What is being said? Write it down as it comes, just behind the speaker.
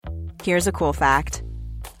Here's a cool fact.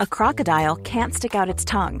 A crocodile can't stick out its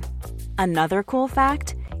tongue. Another cool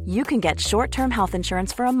fact, you can get short-term health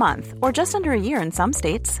insurance for a month or just under a year in some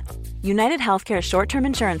states. United Healthcare short-term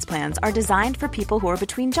insurance plans are designed for people who are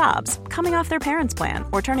between jobs, coming off their parents' plan,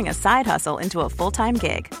 or turning a side hustle into a full-time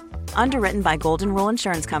gig. Underwritten by Golden Rule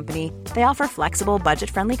Insurance Company, they offer flexible,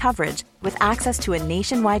 budget-friendly coverage with access to a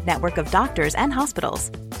nationwide network of doctors and hospitals.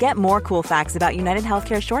 Get more cool facts about United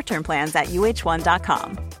Healthcare short-term plans at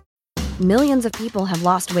uh1.com. Millions of people have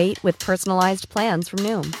lost weight with personalized plans from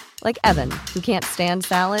Noom. Like Evan, who can't stand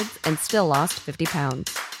salads and still lost 50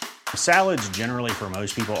 pounds. Salads generally for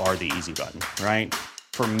most people are the easy button, right?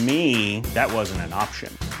 For me, that wasn't an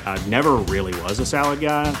option. I never really was a salad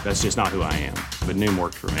guy. That's just not who I am. But Noom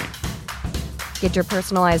worked for me. Get your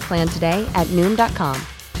personalized plan today at Noom.com.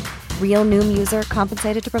 Real Noom user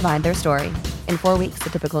compensated to provide their story. In 4 weeks,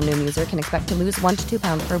 the typical Noom user can expect to lose 1 to 2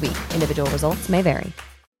 pounds per week. Individual results may vary.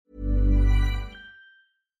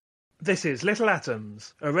 This is Little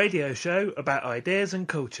Atoms, a radio show about ideas and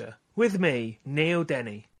culture. With me, Neil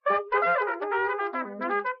Denny.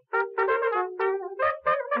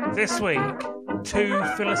 This week, 2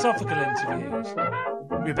 philosophical interviews.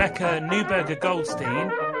 Rebecca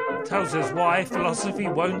Neuberger-Goldstein tells us why philosophy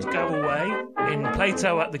won't go away in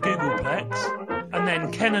Plato at the Googleplex, and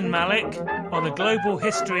then Kenan Malik on a global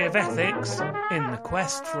history of ethics in the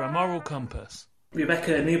quest for a moral compass.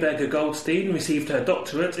 Rebecca Neuberger-Goldstein received her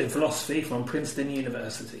doctorate in philosophy from Princeton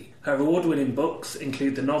University. Her award-winning books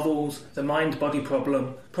include the novels The Mind-Body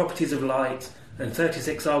Problem, Properties of Light, and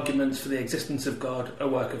 36 Arguments for the Existence of God, a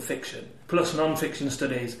work of fiction, plus non-fiction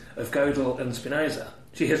studies of Gödel and Spinoza.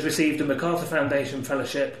 She has received a MacArthur Foundation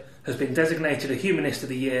Fellowship, has been designated a Humanist of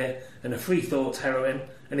the Year and a Free Thought Heroine,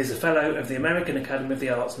 and is a Fellow of the American Academy of the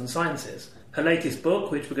Arts and Sciences. Her latest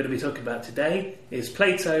book, which we're going to be talking about today, is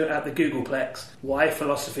Plato at the Googleplex, Why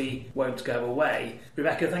Philosophy Won't Go Away.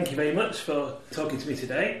 Rebecca, thank you very much for talking to me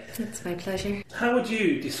today. It's my pleasure. How would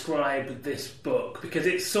you describe this book? Because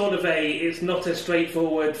it's it's not a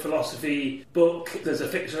straightforward philosophy book. There's a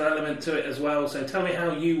fictional element to it as well. So tell me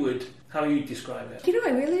how you describe it. I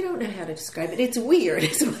really don't know how to describe it. It's weird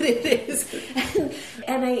is what it is.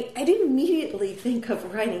 And I didn't immediately think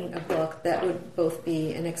of writing a book that would both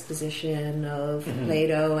be an exposition of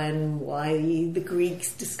Plato and why the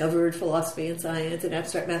Greeks discovered philosophy and science and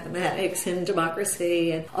abstract mathematics and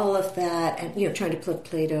democracy and all of that, and trying to put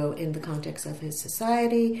Plato in the context of his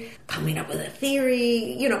society, coming up with a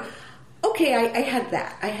theory, Okay, I had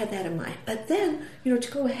that in mind. But then,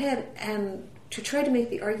 to go ahead and to try to make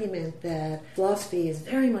the argument that philosophy is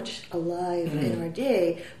very much alive in our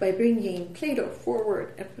day by bringing Plato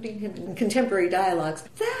forward and putting him in contemporary dialogues,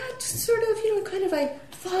 that sort of, I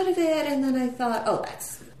thought of it, and then I thought,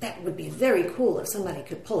 that would be very cool if somebody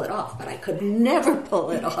could pull it off, but I could never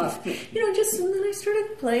pull it off. And then I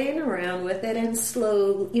started playing around with it, and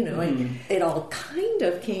and it all kind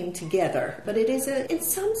of came together. But it is, in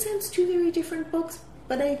some sense, 2 very different books,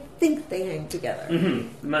 but I think they hang together.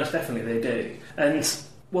 Mm-hmm. Most definitely they do. And,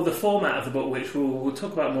 the format of the book, which we'll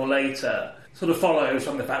talk about more later, sort of follows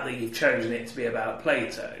from the fact that you've chosen it to be about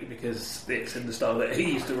Plato, because it's in the style that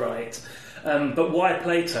he used to write. But why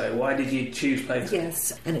Plato? Why did you choose Plato?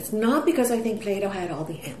 Yes, and it's not because I think Plato had all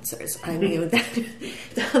the answers. I mean,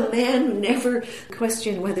 the man who never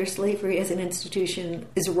questioned whether slavery as an institution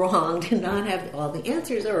is wrong did not have all the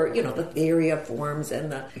answers, or, the theory of forms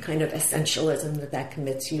and the kind of essentialism that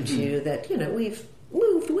commits you to, that, we've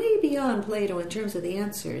moved way beyond Plato in terms of the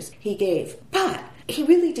answers he gave. But he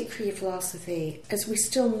really did create philosophy as we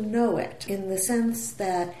still know it, in the sense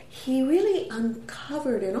that he really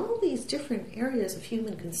uncovered in all these different areas of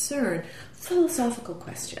human concern philosophical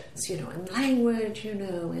questions, in language,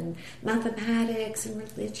 in mathematics and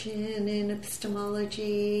religion and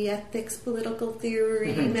epistemology, ethics, political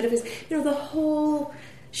theory, metaphysics, the whole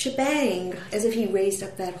shebang, as if he raised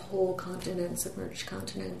up that whole continent, submerged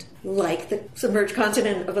continent, like the submerged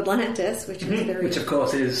continent of Atlantis, which is very... Which, of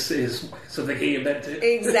course, is something he invented.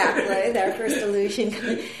 Exactly, their first allusion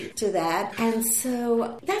to that. And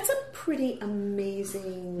so that's a pretty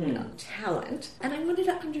amazing talent. And I wanted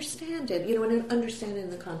to understand it, and understand it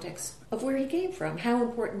in the context of where he came from. How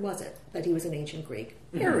important was it that he was an ancient Greek?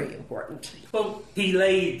 Very important. Well, he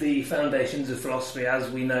laid the foundations of philosophy as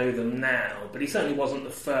we know them now, but he certainly wasn't the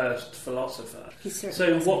first philosopher.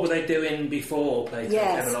 So what were they doing before Plato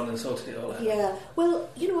came along and sorted it all out? Yeah, well,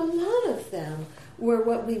 a lot of them were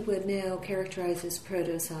what we would now characterize as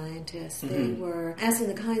proto-scientists. They were asking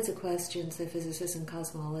the kinds of questions that physicists and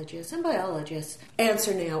cosmologists and biologists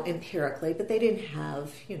answer now empirically, but they didn't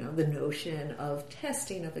have, the notion of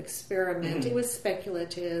testing, of experimenting. It was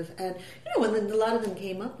speculative, and, and then a lot of them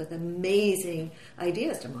came up with amazing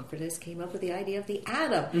ideas. Democritus came up with the idea of the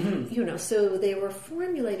atom, so they were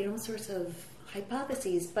formulating all sorts of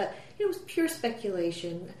hypotheses, but it was pure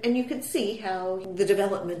speculation, and you could see how the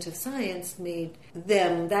development of science made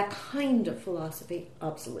them, that kind of philosophy,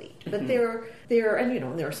 obsolete. But there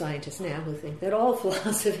are scientists now who think that all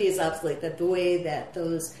philosophy is obsolete, that the way that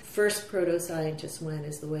those first proto-scientists went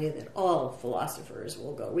is the way that all philosophers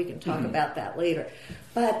will go. We can talk about that later.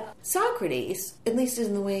 But Socrates, at least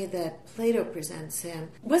in the way that Plato presents him,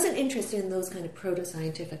 wasn't interested in those kind of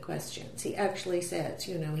proto-scientific questions. He actually says,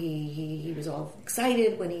 he was all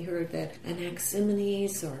excited when he heard that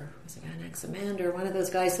Anaximenes, or was it Anaximander, one of those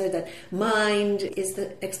guys said that mind is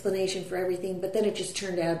the explanation for everything, but then it just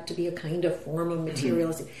turned out to be a kind of form of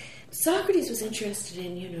materialism. Socrates was interested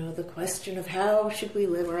in, the question of how should we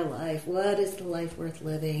live our life? What is the life worth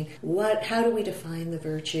living? How do we define the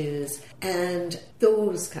virtues? And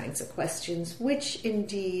those kinds of questions, which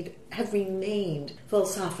indeed have remained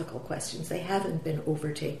philosophical questions. They haven't been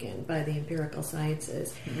overtaken by the empirical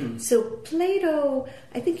sciences. So Plato,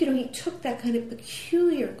 I think, he took that kind of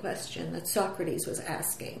peculiar question that Socrates was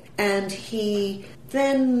asking, and he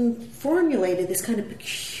then formulated this kind of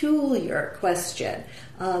peculiar question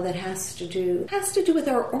that has to do with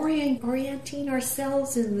our orienting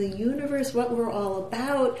ourselves in the universe, what we're all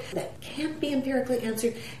about, that can't be empirically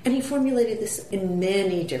answered. And he formulated this in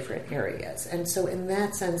many different areas. And so in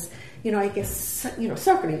that sense, I guess,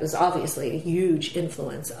 Socrates was obviously a huge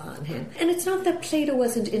influence on him. And it's not that Plato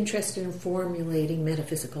wasn't interested in formulating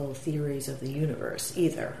metaphysical theories of the universe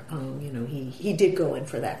either. He did go in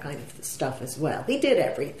for that kind of stuff as well. He did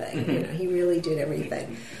everything. He really did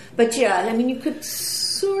everything. But you could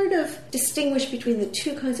sort of distinguish between the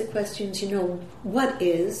two kinds of questions, what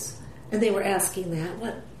is, and they were asking that,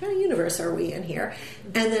 what kind of universe are we in here?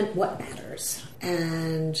 And then what matters?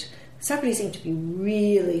 And Socrates seemed to be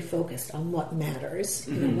really focused on what matters.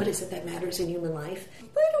 What is it that matters in human life?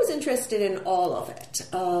 Plato was interested in all of it,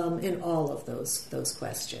 in all of those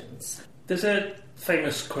questions. There's a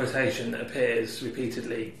famous quotation that appears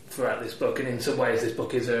repeatedly throughout this book, and in some ways this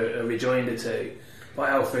book is a rejoinder to, by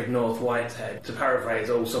Alfred North Whitehead. To paraphrase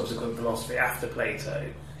all subsequent philosophy after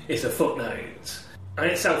Plato, it's a footnote. And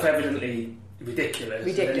it's self-evidently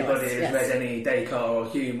ridiculous. Anybody has read any Descartes or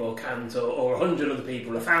Hume or Kant or 100 other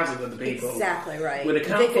people, 1,000 other people. Exactly right. With a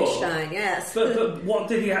account Wittgenstein, yes. But what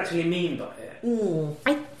did he actually mean by it?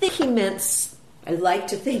 I think he meant, I like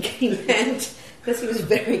to think he meant, because he was a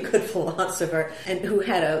very good philosopher and who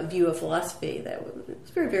had a view of philosophy that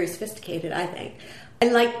was very, very sophisticated, I think. I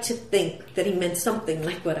like to think that he meant something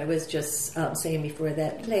like what I was just saying before,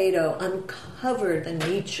 that Plato uncovered the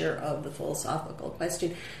nature of the philosophical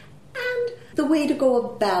question and the way to go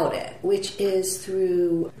about it, which is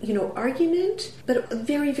through, argument, but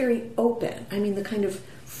very, very open. The kind of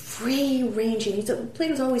free-ranging.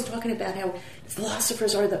 Plato's always talking about how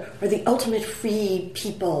philosophers are the ultimate free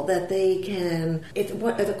people, that they can,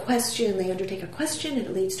 they undertake a question and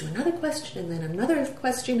it leads to another question and then another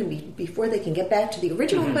question, and before they can get back to the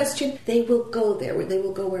original question, they will go there, they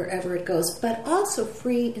will go wherever it goes, but also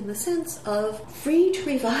free in the sense of free to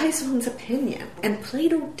revise one's opinion. And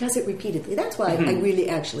Plato does it repeatedly. That's why I really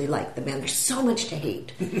actually like the man. There's so much to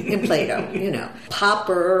hate in Plato.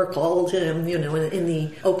 Popper called him, in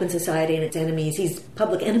the Open Society and its enemies, he's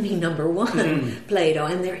public enemy number one. Plato,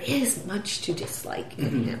 and there is much to dislike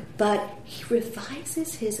in him, but he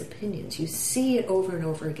revises his opinions. You see it over and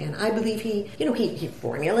over again. I believe he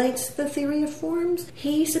formulates the theory of forms,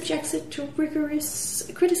 he subjects it to rigorous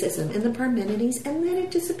criticism in the Parmenides, and then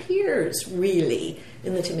it disappears really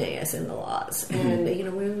in the Timaeus and the Laws. And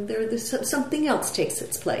there's something else takes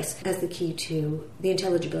its place as the key to the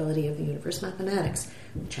intelligibility of the universe, mathematics,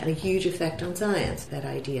 which had a huge effect on science, that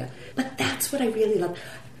idea. But that's what I really love.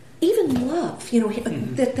 Even love,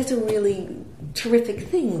 that's a really terrific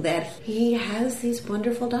thing, that he has these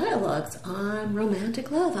wonderful dialogues on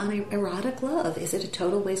romantic love, on erotic love. Is it a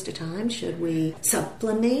total waste of time? Should we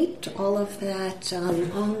sublimate all of that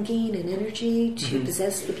longing and energy to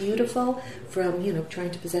possess the beautiful, from,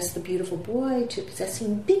 trying to possess the beautiful boy to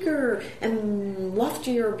possessing bigger and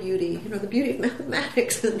loftier beauty, the beauty of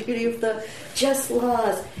mathematics, the beauty of the just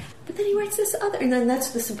laws. But then he writes this other, and then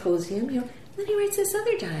that's the Symposium, Then he writes this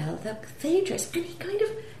other dialogue, the Phaedrus,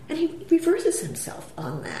 and he reverses himself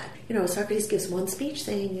on that. Socrates gives one speech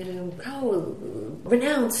saying,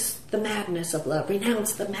 renounce the madness of love,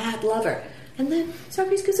 renounce the mad lover. And then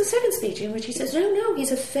Socrates gives a second speech in which he says, no,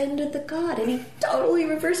 he's offended the god, and he totally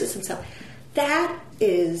reverses himself. That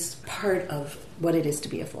is part of what it is to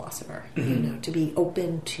be a philosopher, to be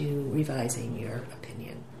open to revising your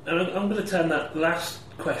opinion. And I'm going to turn that last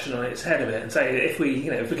question on its head a bit and say that if we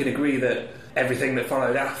can agree that everything that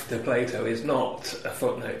followed after Plato is not a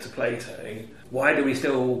footnote to Plato, why do we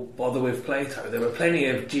still bother with Plato? There were plenty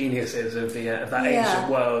of geniuses of that ancient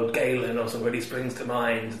world. Galen or somebody springs to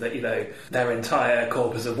mind that, their entire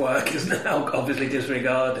corpus of work is now obviously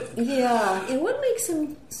disregarded. Yeah, and what makes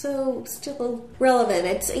him so still relevant?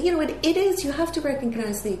 It's, it is, you have to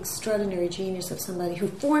recognize the extraordinary genius of somebody who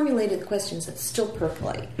formulated the questions that still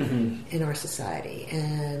percolate in our society.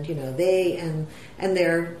 And, they and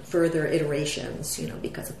their further iterations,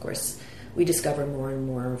 because, of course, we discover more and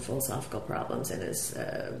more philosophical problems, and as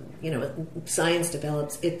science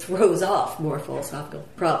develops, it throws off more philosophical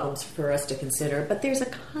problems for us to consider. But there's a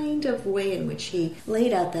kind of way in which he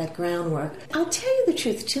laid out that groundwork. I'll tell you the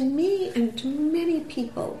truth, to me and to many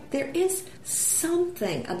people, there is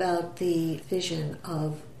something about the vision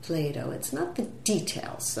of Plato. It's not the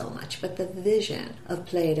details so much, but the vision of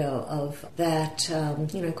Plato of that,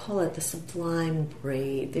 I call it the sublime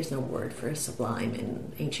braid. There's no word for sublime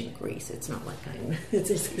in ancient Greece. It's not like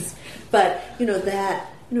but, that,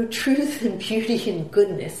 truth and beauty and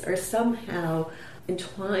goodness are somehow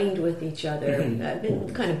entwined with each other.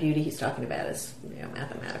 The kind of beauty he's talking about is,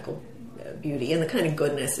 mathematical beauty, and the kind of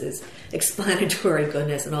goodness is explanatory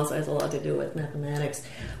goodness, and also has a lot to do with mathematics.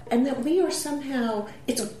 And that we are somehow,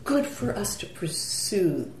 it's good for us to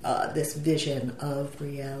pursue this vision of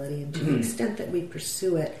reality, and to the extent that we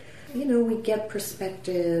pursue it, we get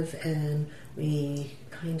perspective, and we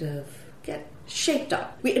kind of get shaped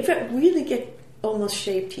up. We, in fact, really get almost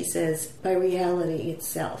shaped, he says, by reality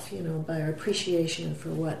itself, by our appreciation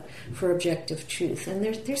for objective truth. And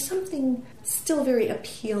there's something still very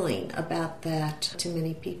appealing about that to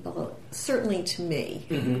many people, certainly to me.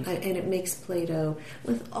 And it makes Plato,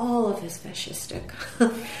 with all of his fascistic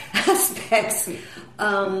aspects,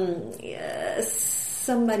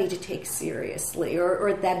 somebody to take seriously,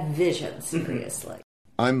 or that vision seriously.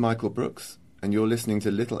 I'm Michael Brooks, and you're listening to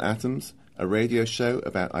Little Atoms, a radio show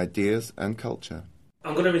about ideas and culture.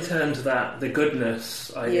 I'm going to return to the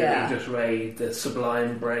goodness idea that you just raised, the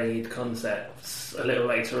sublime braid concepts a little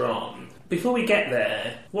later on. Before we get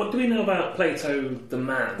there, what do we know about Plato the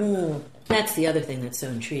man? That's the other thing that's so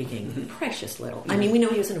intriguing. Precious little. I mean, we know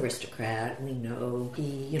he was an aristocrat. We know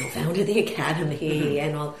he, founded the academy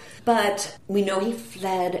and all. But we know he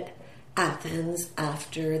fled Athens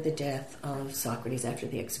after the death of Socrates, after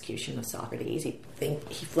the execution of Socrates. He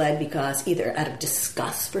fled because either out of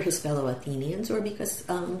disgust for his fellow Athenians or because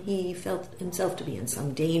he felt himself to be in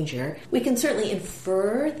some danger. We can certainly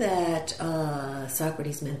infer that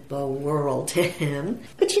Socrates meant the world to him.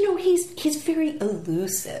 But, he's very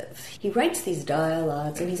elusive. He writes these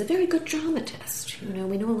dialogues, and he's a very good dramatist.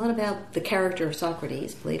 We know a lot about the character of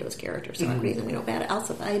Socrates, Plato's character of Socrates, and we know about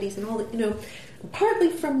Alcibiades and all that, partly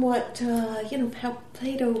from what, how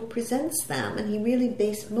Plato presents them. And he really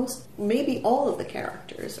based maybe all of the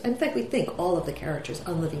characters. In fact, we think all of the characters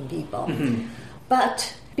on living people.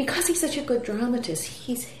 But because he's such a good dramatist,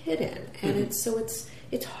 he's hidden. And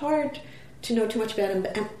it's hard to know too much about him.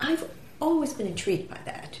 And I've always been intrigued by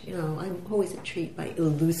that. I'm always intrigued by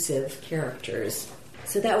elusive characters.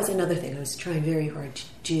 So that was another thing I was trying very hard to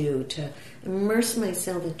do, to immerse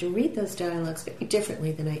myself and to read those dialogues very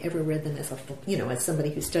differently than I ever read them as as somebody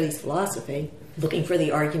who studies philosophy, looking for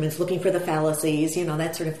the arguments, looking for the fallacies,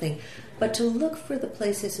 that sort of thing. But to look for the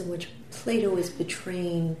places in which Plato is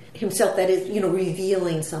betraying himself, that is,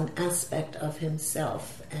 revealing some aspect of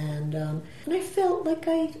himself. And I felt like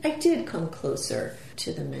I did come closer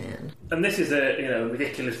to the man. And this is a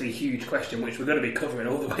ridiculously huge question, which we're going to be covering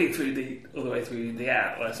all the way through the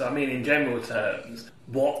Atlas. So, in general terms,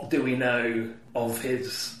 what do we know of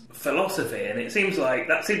his philosophy? And it seems like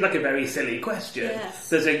a very silly question. Yes.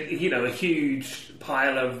 There's a huge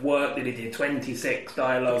pile of work that he did, 26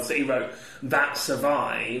 dialogues that he wrote that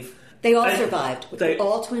survive. They all survived.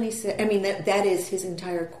 All 26. That is his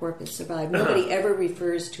entire corpus survived. Nobody ever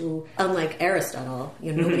refers to, unlike Aristotle,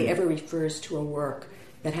 nobody ever refers to a work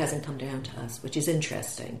that hasn't come down to us, which is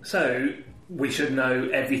interesting. So we should know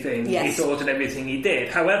everything he thought and everything he did.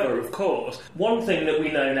 However, of course, one thing that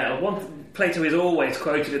we know now, Plato is always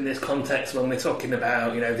quoted in this context when we're talking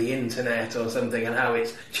about, the internet or something and how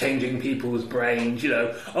it's changing people's brains.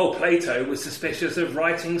 Plato was suspicious of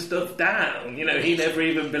writing stuff down. He never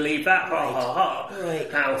even believed that. Ha ha ha. Right.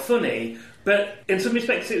 How funny. But in some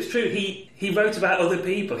respects, it's true. He wrote about other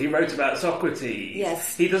people. He wrote about Socrates.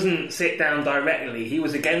 Yes. He doesn't sit down directly. He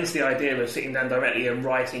was against the idea of sitting down directly and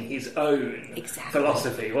writing his own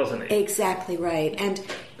philosophy, wasn't he? Exactly right. And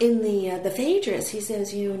in the Phaedrus, he says,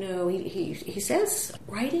 he says,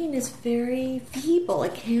 writing is very feeble.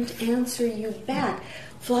 It can't answer you back.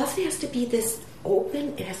 Philosophy has to be this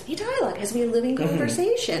open, it has to be dialogue, it has to be a living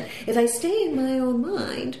conversation. If I stay in my own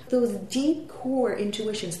mind, those deep core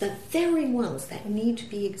intuitions, the very ones that need to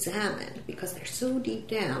be examined because they're so deep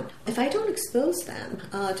down, if I don't expose them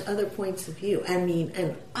to other points of view,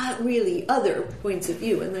 and really other points of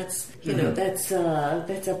view, and that's that's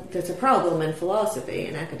a problem in philosophy,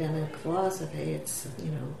 in academic philosophy. It's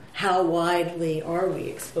how widely are we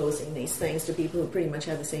exposing these things to people who pretty much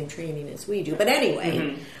have the same training as we do? But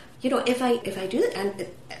anyway. If I do that,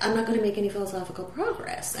 I'm not going to make any philosophical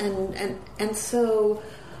progress. And so,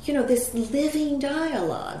 this living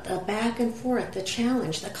dialogue, the back and forth, the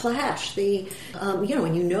challenge, the clash,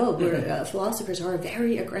 philosophers are a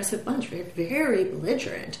very aggressive bunch, very, very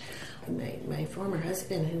belligerent. My former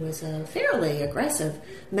husband, who was a fairly aggressive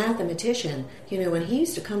mathematician, when he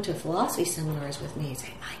used to come to philosophy seminars with me, he'd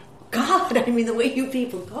say, my God, I mean, the way you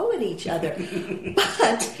people go at each other.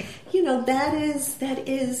 But, that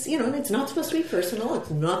is, and it's not supposed to be personal. It's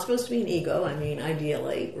not supposed to be an ego. I mean,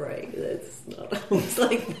 ideally, right? It's not always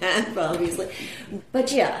like that, obviously.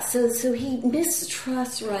 But yeah, so he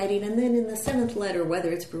mistrusts writing. And then in the seventh letter,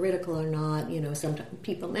 whether it's veridical or not, some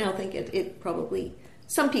people now think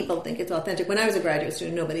some people think it's authentic. When I was a graduate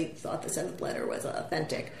student, nobody thought the seventh letter was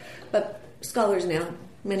authentic. But scholars now,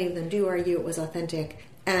 many of them do argue it was authentic.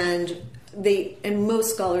 And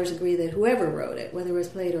most scholars agree that whoever wrote it, whether it was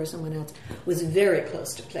Plato or someone else, was very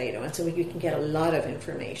close to Plato, and so we can get a lot of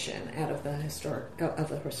information out of the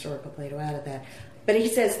historical Plato out of that. But he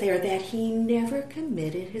says there that he never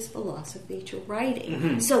committed his philosophy to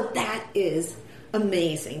writing. So that is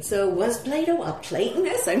amazing. So was Plato a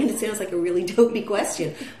Platonist? I mean, it sounds like a really dopey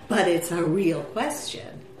question, but it's a real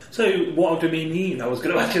question. So what do we mean? I was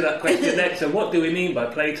going to ask you that question next. So what do we mean by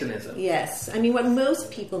Platonism? Yes. I mean, what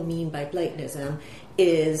most people mean by Platonism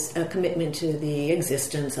is a commitment to the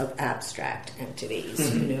existence of abstract entities,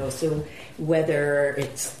 so whether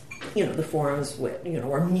it's, the forms,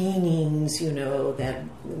 or meanings, that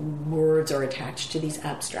words are attached to these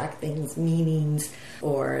abstract things, meanings,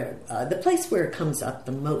 or the place where it comes up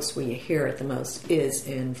the most, where you hear it the most, is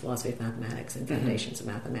in philosophy of mathematics and foundations of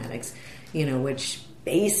mathematics, which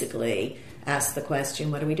basically asks the question,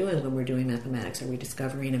 what are we doing when we're doing mathematics? Are we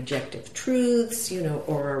discovering objective truths,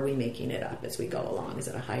 or are we making it up as we go along? Is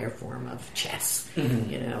it a higher form of chess, and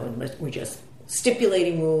we're just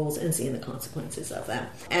stipulating rules and seeing the consequences of them?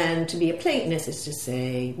 And to be a Platonist is to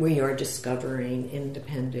say we are discovering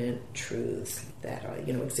independent truths that are,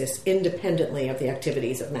 exist independently of the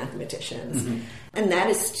activities of mathematicians. And that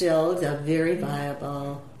is still a very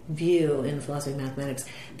viable view in philosophy of mathematics.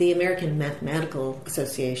 The American Mathematical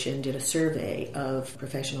Association did a survey of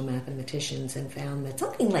professional mathematicians and found that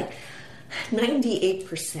something like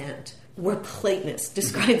 98% were Platonists,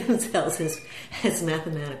 describe themselves as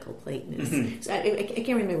mathematical Platonists. So I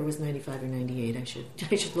can't remember if it was 95 or 98.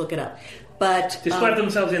 I should look it up. But describe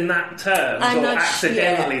themselves in that term, or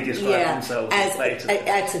accidentally describe themselves as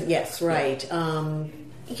Platonists. Yes, right.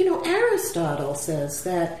 Aristotle says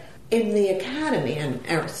that in the academy, and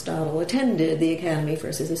Aristotle attended the academy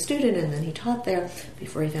first as a student, and then he taught there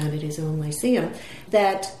before he founded his own lyceum,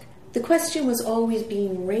 that the question was always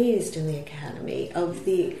being raised in the academy of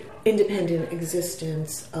the independent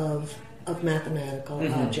existence of mathematical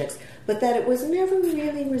objects, but that it was never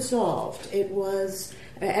really resolved. It was,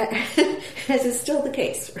 as is still the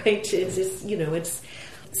case, right? It's just,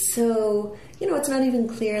 it's not even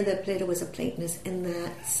clear that Plato was a Platonist in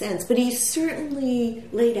that sense, but he certainly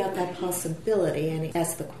laid out that possibility and he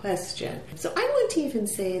asked the question. So I wouldn't even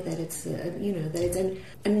say that it's, that it's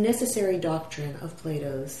a necessary doctrine of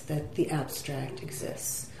Plato's that the abstract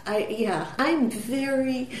exists. I'm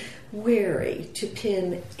very wary to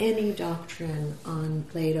pin any doctrine on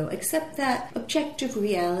Plato, except that objective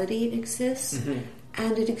reality exists,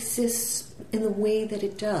 and it exists in the way that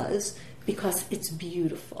it does because it's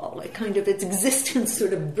beautiful. Its existence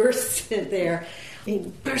sort of bursts in there.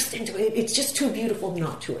 It bursts into it. It's just too beautiful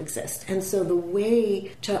not to exist. And so the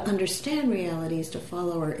way to understand reality is to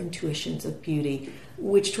follow our intuitions of beauty,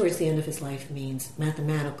 which towards the end of his life means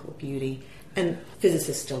mathematical beauty. And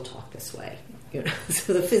physicists still talk this way.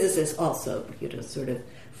 So the physicists also, sort of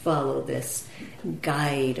follow this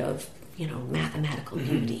guide of, mathematical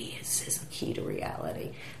beauty is a key to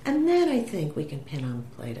reality. And that, I think, we can pin on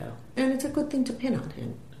Plato. And it's a good thing to pin on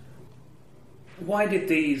him. Why did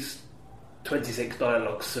these 26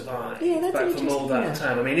 dialogues survive Yeah, back from all that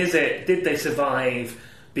time? I mean, did they survive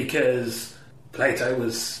because Plato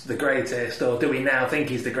was the greatest, or do we now think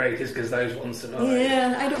he's the greatest because those ones survived?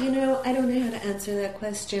 Yeah, I don't know how to answer that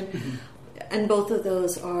question. Mm-hmm. And both of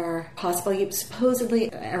those are possible.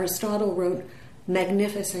 Supposedly, Aristotle wrote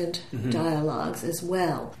magnificent dialogues as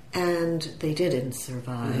well, and they didn't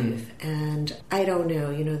survive. And I don't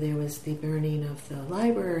know, there was the burning of the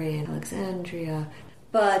library in Alexandria,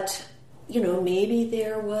 but, maybe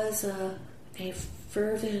there was a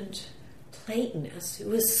fervent Platonist who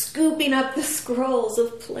was scooping up the scrolls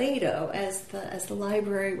of Plato as the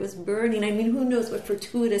library was burning. I mean, who knows what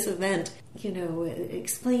fortuitous event,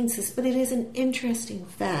 explains this, but it is an interesting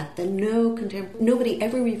fact that nobody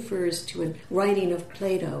ever refers to a writing of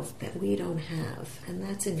Plato that we don't have, and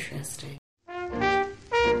that's interesting.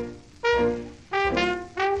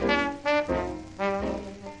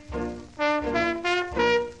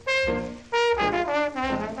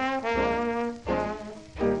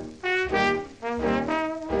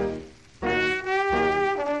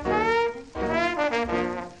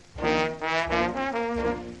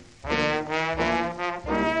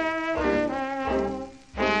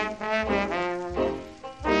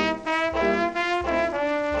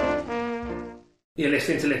 You're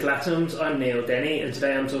listening to Little Atoms. I'm Neil Denny, and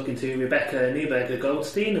today I'm talking to Rebecca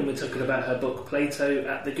Neuberger-Goldstein, and we're talking about her book Plato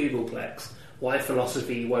at the Googleplex, Why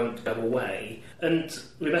Philosophy Won't Go Away. And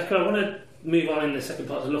Rebecca, I want to move on in the second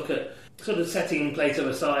part to look at sort of setting Plato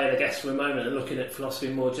aside, I guess, for a moment and looking at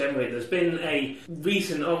philosophy more generally. There's been a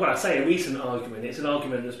recent argument. It's an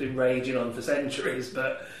argument that's been raging on for centuries,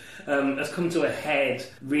 but has come to a head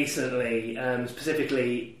recently,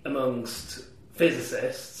 specifically amongst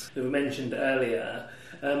physicists who were mentioned earlier.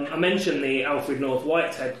 I mentioned the Alfred North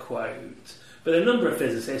Whitehead quote, but a number of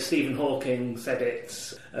physicists, Stephen Hawking said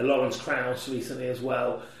it, Lawrence Krauss recently as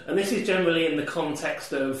well, and this is generally in the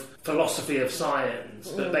context of philosophy of science,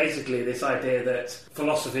 but basically this idea that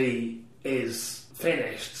philosophy is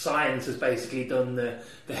finished, science has basically done the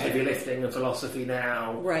heavy lifting of philosophy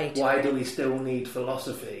now. Right. Why do we still need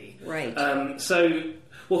philosophy? Right.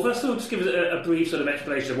 Well, first of all, just give us a brief sort of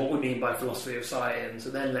explanation of what we mean by philosophy of science,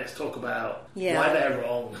 and then let's talk about why they're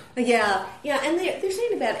wrong. Yeah, and they're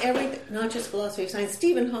saying about everything, not just philosophy of science.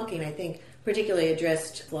 Stephen Hawking, I think, particularly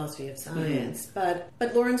addressed philosophy of science, but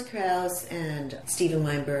Lawrence Krauss and Steven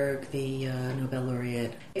Weinberg, the Nobel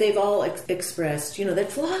laureate, they've all expressed,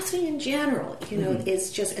 that philosophy in general,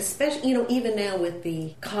 is just, especially, even now with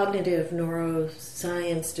the cognitive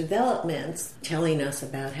neuroscience developments telling us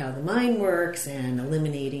about how the mind works and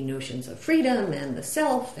eliminating notions of freedom and the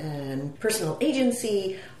self and personal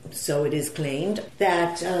agency. So it is claimed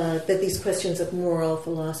that these questions of moral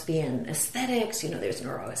philosophy and aesthetics, there's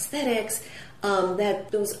neuroaesthetics, that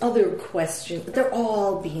those other questions, they're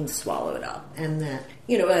all being swallowed up. And that,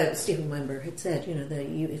 Stephen Weinberg had said, that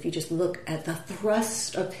if you just look at the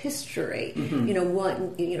thrust of history,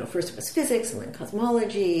 first it was physics and then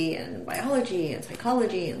cosmology and biology and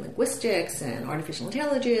psychology and linguistics and artificial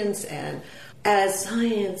intelligence, and as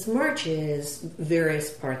science marches,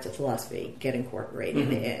 various parts of philosophy get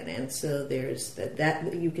incorporated in, and so there's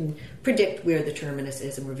that you can predict where the terminus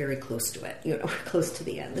is, and we're very close to it. We're close to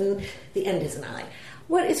the end, and the end is nigh.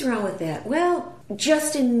 What is wrong with that? Well,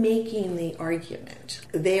 just in making the argument,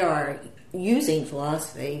 they are using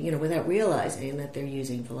philosophy, without realizing that they're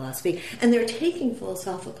using philosophy, and they're taking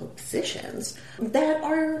philosophical positions that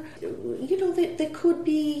are, that could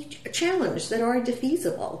be challenged, that are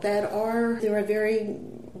defeasible, there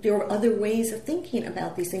are other ways of thinking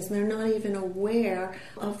about these things, and they're not even aware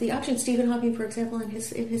of the options. Stephen Hawking, for example, in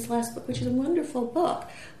his last book, which is a wonderful book,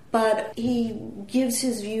 but he gives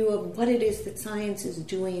his view of what it is that science is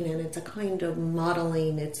doing, and it's a kind of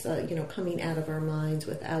modeling. It's coming out of our minds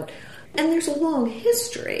without. And there's a long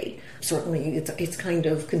history. Certainly, it's kind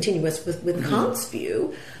of continuous with Kant's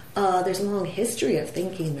view. There's a long history of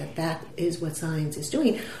thinking that is what science is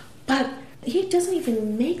doing, but he doesn't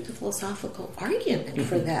even make the philosophical argument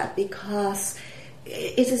for that, because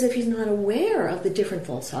it's as if he's not aware of the different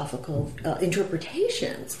philosophical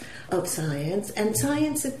interpretations of science. And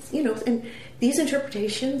science, and these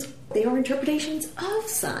interpretations, they are interpretations of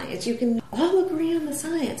science. You can all agree on the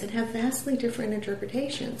science and have vastly different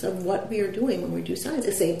interpretations of what we are doing when we do science.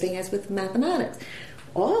 The same thing as with mathematics.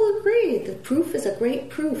 All agree the proof is a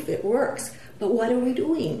great proof, it works. But what are we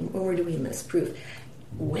doing when we're doing this proof?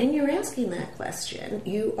 when you're asking that question,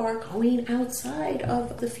 you are going outside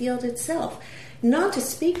of the field itself. Not to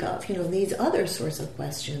speak of, these other sorts of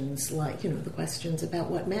questions, like, the questions about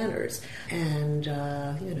what matters, and,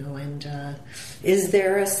 is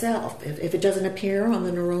there a self? If it doesn't appear on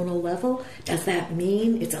the neuronal level, does that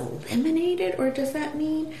mean it's eliminated, or does that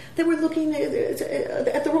mean that we're looking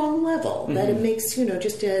at the wrong level? Mm-hmm. That it makes,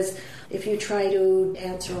 just as if you try to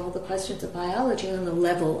answer all the questions of biology on the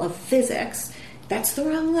level of physics, that's the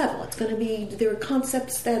wrong level. It's going to be, there are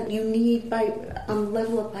concepts that you need on the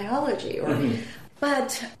level of biology,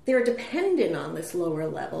 but they're dependent on this lower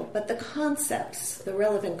level, but the concepts, the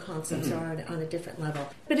relevant concepts are on a different level.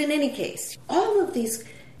 But in any case, all of these,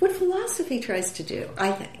 what philosophy tries to do,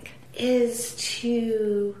 I think, is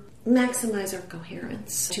to maximize our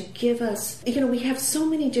coherence, to give us, we have so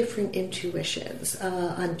many different intuitions,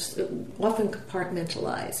 often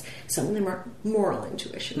compartmentalized. Some of them are moral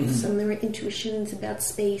intuitions, some of them are intuitions about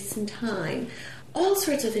space and time, all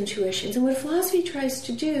sorts of intuitions. And what philosophy tries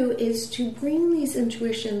to do is to bring these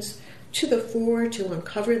intuitions to the fore, to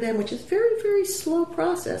uncover them, which is a very, very slow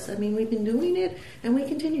process. I mean, we've been doing it, and we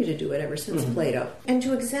continue to do it ever since Plato. And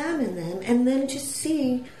to examine them, and then to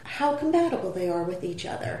see how compatible they are with each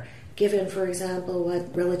other. Given, for example,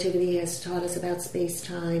 what relativity has taught us about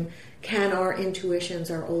space-time, can our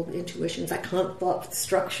intuitions, our old intuitions, that Kant thought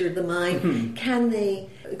structured the mind, can they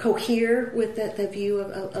cohere with the view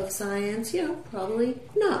of science? Probably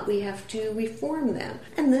not. We have to reform them.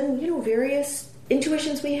 And then, various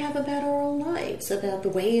intuitions we have about our own lives, about the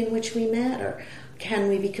way in which we matter. Can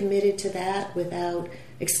we be committed to that without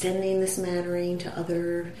extending this mattering to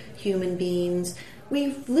other human beings?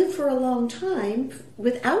 We've lived for a long time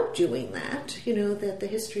without doing that. That the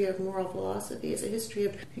history of moral philosophy is a history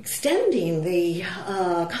of extending the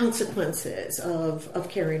consequences of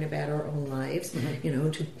caring about our own lives,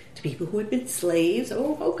 to people who had been slaves.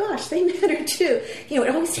 Oh gosh, they matter too. It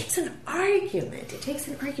always takes an argument. It takes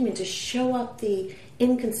an argument to show up the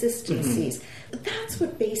inconsistencies. But that's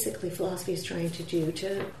what basically philosophy is trying to do,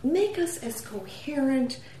 to make us as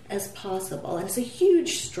coherent as possible. And it's a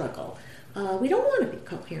huge struggle. We don't want to be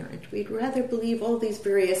coherent. We'd rather believe all these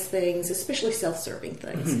various things, especially self-serving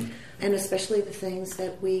things, and especially the things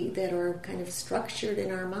that are kind of structured in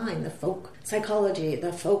our mind, the folk psychology,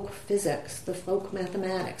 the folk physics, the folk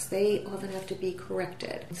mathematics. They often have to be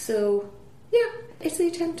corrected. So, it's the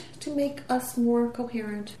attempt to make us more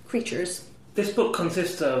coherent creatures. This book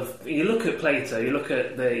consists of, you look at Plato, you look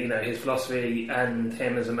at his philosophy and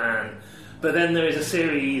him as a man, but then there is a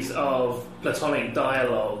series of Platonic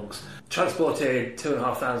dialogues transported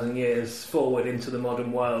 2,500 years forward into the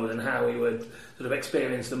modern world and how we would sort of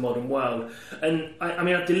experience the modern world. And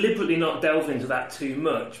I've deliberately not delved into that too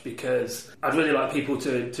much because I'd really like people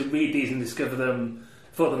to read these and discover them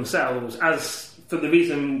for themselves, as for the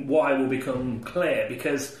reason why will become clear,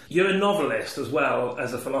 because you're a novelist as well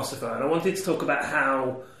as a philosopher, and I wanted to talk about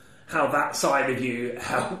how that side of you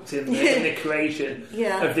helped in the creation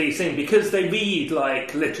of these things, because they read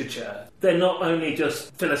like literature. They're not only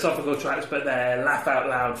just philosophical tracts, but they're laugh out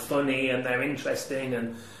loud funny and they're interesting,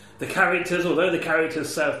 and the characters, although the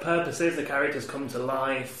characters serve purposes, the characters come to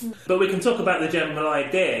life. But we can talk about the general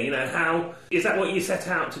idea, how is that what you set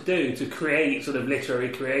out to do, to create sort of literary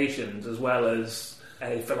creations as well as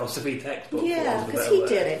a philosophy textbook? Yeah, because he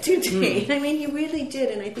did it, didn't he? I mean, he really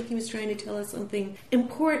did, and I think he was trying to tell us something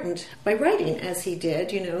important by writing as he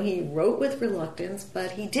did. He wrote with reluctance,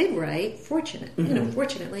 but he did write fortunately,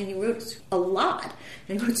 and he wrote a lot,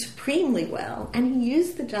 and he wrote supremely well, and he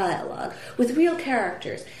used the dialogue with real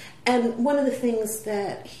characters. And one of the things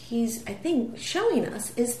that he's, I think, showing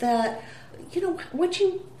us is that, what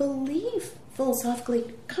you believe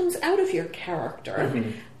philosophically comes out of your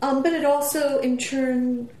character, but it also, in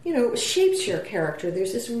turn, shapes your character.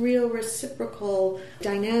 There's this real reciprocal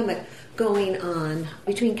dynamic going on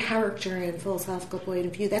between character and philosophical point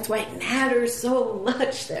of view. That's why it matters so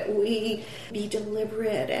much that we be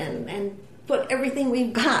deliberate and put everything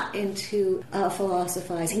we've got into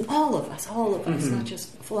philosophizing. All of us, not just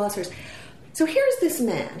philosophers. So here's this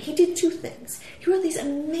man. He did two things. He wrote these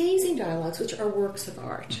amazing dialogues, which are works of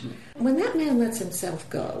art. When that man lets himself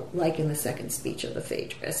go, like in the second speech of the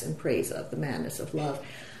Phaedrus in praise of the madness of love,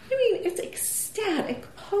 it's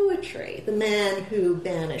ecstatic poetry. The man who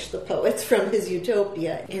banished the poets from his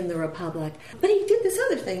utopia in the Republic. But he did this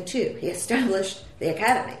other thing, too. He established the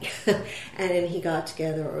Academy. And he got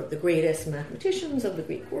together the greatest mathematicians of the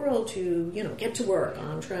Greek world to, get to work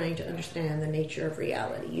on trying to understand the nature of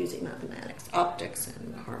reality using mathematics, optics,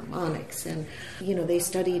 and harmonics. And, they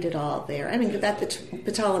studied it all there. That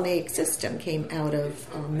the Ptolemaic system came out of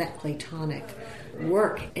that Platonic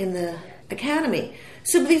work in the academy.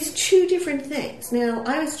 So these two different things. Now,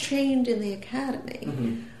 I was trained in the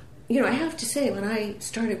academy. You know, I have to say, when I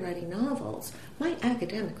started writing novels, my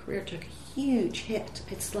academic career took a huge hit.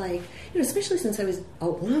 It's like, you know, especially since I was a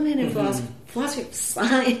woman in philosophy of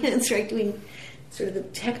science, right, doing sort of the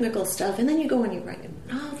technical stuff, and then you go and you write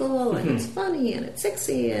a novel, and it's funny, and it's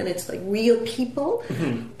sexy, and it's like real people,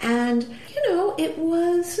 and, you know, it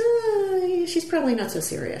was, she's probably not so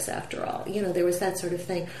serious after all. You know, there was that sort of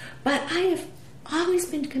thing. But I have always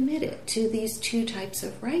been committed to these two types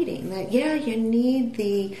of writing, that, yeah, you need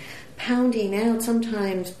the pounding out,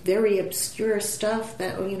 sometimes very obscure stuff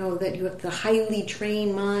that, you know, that you have the highly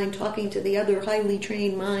trained mind talking to the other highly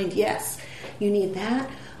trained mind. Yes, you need that.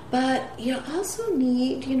 But you also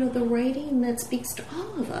need, you know, the writing that speaks to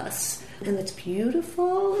all of us. And that's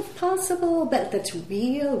beautiful, if possible, but that's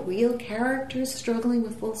real characters struggling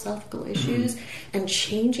with philosophical issues and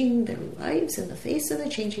changing their lives in the face of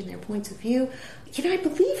it, changing their points of view. You know, I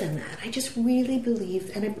believe in that. I just really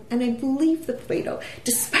believe, and I believe that Plato,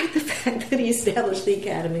 despite the fact that he established the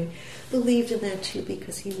Academy, believed in that too,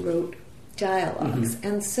 because he wrote dialogues.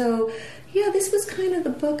 And so, yeah, this was kind of the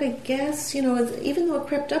book, I guess, you know, even though it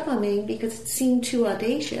crept up on me because it seemed too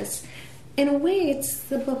audacious, in a way it's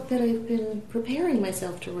the book that I've been preparing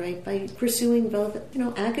myself to write by pursuing both, you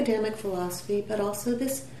know, academic philosophy, but also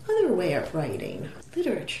this other way of writing,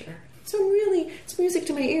 literature. So really, it's music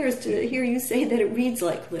to my ears to hear you say that it reads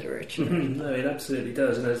like literature. No, it absolutely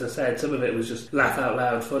does. And as I said, some of it was just laugh out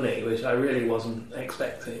loud funny, which I really wasn't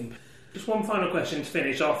expecting. Just one final question to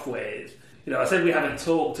finish off with. You know, I said we haven't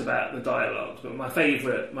talked about the dialogues, but my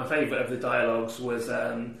favourite of the dialogues was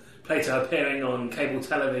Plato appearing on cable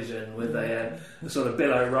television with a sort of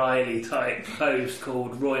Bill O'Reilly type host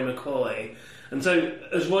called Roy McCoy. And so,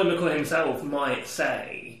 as Roy McCoy himself might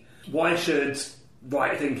say, why should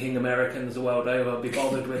right-thinking Americans the world over be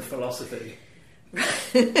bothered with philosophy?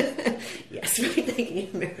 Yes, right-thinking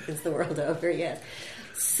Americans the world over, yes.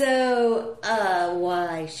 So,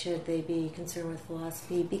 why should they be concerned with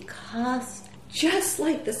philosophy? Because just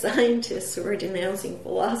like the scientists who are denouncing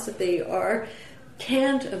philosophy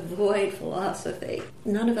can't avoid philosophy,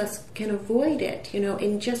 none of us can avoid it, you know,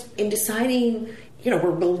 in deciding, you know,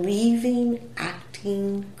 we're believing,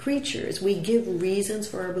 acting creatures. We give reasons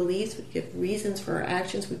for our beliefs, we give reasons for our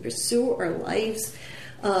actions, we pursue our lives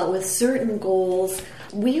with certain goals.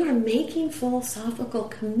 We are making philosophical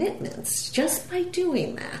commitments just by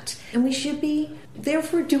doing that. And we should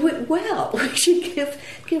therefore do it well. We should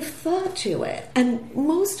give thought to it. And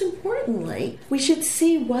most importantly, we should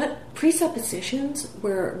see what presuppositions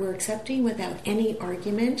we're accepting without any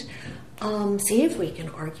argument. See if we can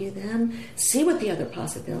argue them, see what the other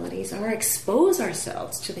possibilities are, expose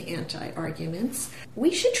ourselves to the anti-arguments.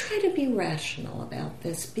 We should try to be rational about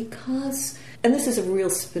this because, and this is a real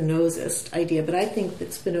Spinozist idea, but I think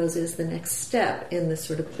that Spinoza is the next step in this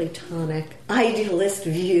sort of Platonic idealist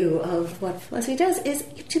view of what philosophy does, is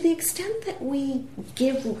to the extent that we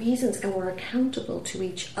give reasons and we're accountable to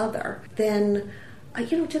each other, then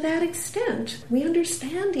you know, to that extent, we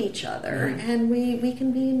understand each other and we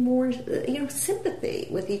can be more, you know, sympathy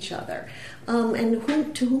with each other.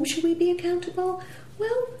 And to whom should we be accountable?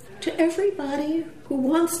 Well, to everybody who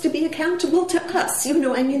wants to be accountable to us. You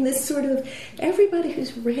know, I mean, this sort of everybody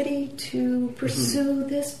who's ready to pursue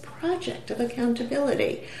this project of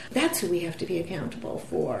accountability. That's who we have to be accountable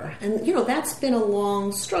for. And, you know, that's been a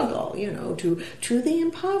long struggle, you know, to the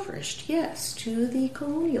impoverished, yes, to the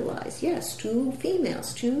colonialized, yes, to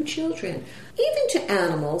females, to children, even to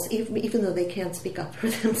animals, even though they can't speak up for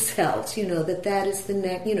themselves, you know, that is the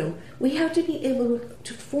next, you know, we have to be able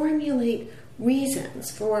to formulate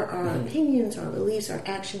reasons for our opinions, our beliefs, our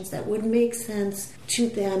actions that would make sense to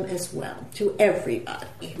them as well, to everybody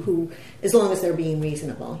who, as long as they're being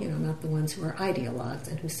reasonable, you know, not the ones who are ideologues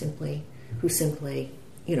and who simply,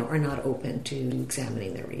 you know, are not open to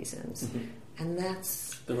examining their reasons. And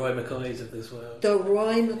that's the Roy McCoys of this world. The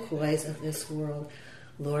Roy McCoys of this world.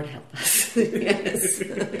 Lord help us. Yes.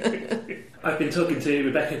 I've been talking to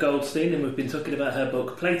Rebecca Goldstein and we've been talking about her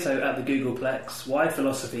book Plato at the Googleplex, Why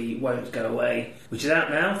Philosophy Won't Go Away, which is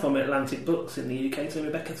out now from Atlantic Books in the UK. So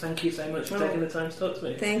Rebecca, thank you so much for taking the time to talk to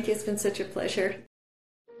me. Thank you, it's been such a pleasure.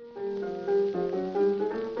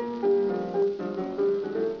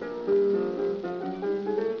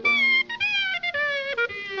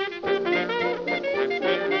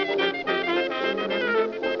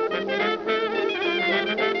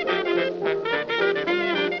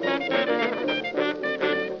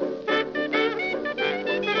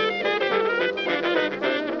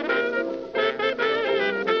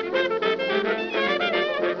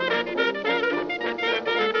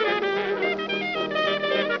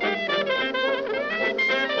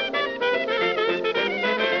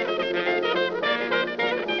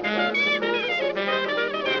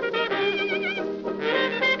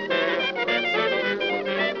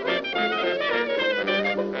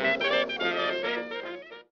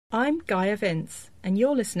 I'm Gaia Vince, and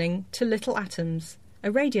you're listening to Little Atoms,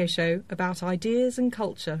 a radio show about ideas and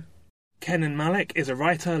culture. Kenan Malik is a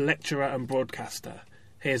writer, lecturer and broadcaster.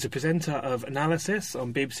 He is a presenter of Analysis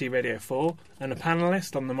on BBC Radio 4 and a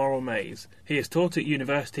panellist on The Moral Maze. He has taught at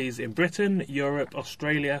universities in Britain, Europe,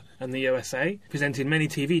 Australia and the USA, presented many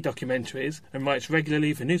TV documentaries and writes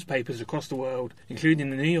regularly for newspapers across the world, including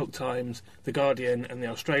the New York Times, The Guardian and The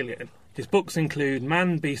Australian. His books include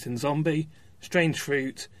Man, Beast and Zombie, Strange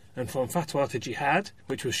Fruit and From Fatwa to Jihad,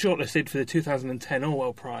 which was shortlisted for the 2010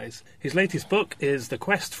 Orwell Prize. His latest book is The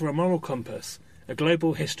Quest for a Moral Compass, A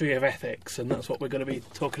Global History of Ethics, and that's what we're going to be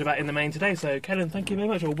talking about in the main today. So, Kenan, thank you very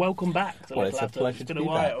much, or welcome back to It's a pleasure to be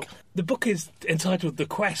back. The book is entitled The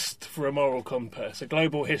Quest for a Moral Compass, A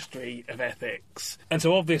Global History of Ethics. And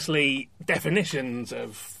so, obviously, definitions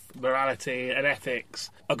of morality and ethics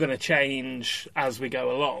are going to change as we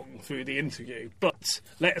go along through the interview. But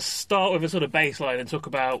let's start with a sort of baseline and talk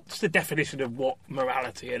about just the definition of what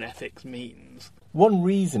morality and ethics means. One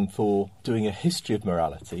reason for doing a history of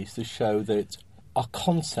morality is to show that our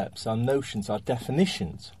concepts, our notions, our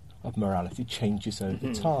definitions of morality changes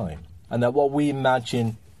over time. And that what we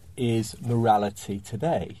imagine is morality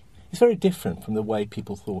today is very different from the way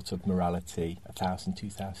people thought of morality 1,000,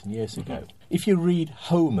 2,000 years ago. If you read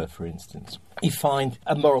Homer, for instance, you find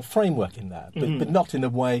a moral framework in that, but not in the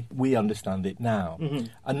way we understand it now.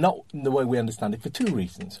 And not in the way we understand it for two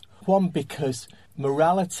reasons. One, because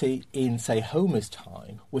morality in, say, Homer's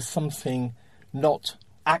time was something not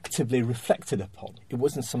actively reflected upon. It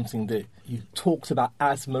wasn't something that you talked about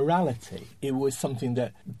as morality. It was something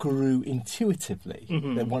that grew intuitively,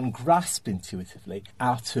 that one grasped intuitively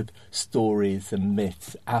out of stories and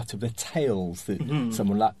myths, out of the tales that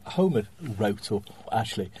someone like Homer wrote, or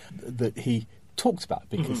actually that he talked about,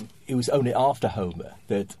 because it was only after Homer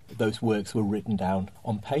that those works were written down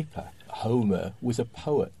on paper. Homer was a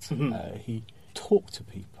poet. He talked to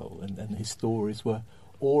people, and his stories were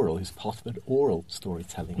oral. He's part of an oral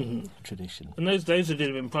storytelling tradition. And those would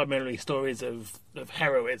have been primarily stories of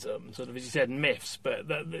heroism, sort of, as you said, myths, but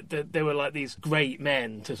they were like these great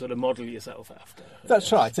men to sort of model yourself after.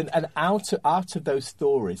 That's right, and out of those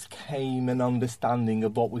stories came an understanding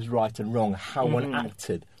of what was right and wrong, how one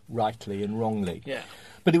acted rightly and wrongly. Yeah.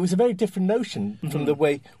 But it was a very different notion from the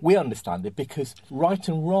way we understand it, because right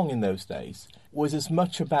and wrong in those days was as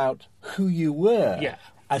much about who you were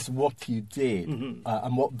as what you did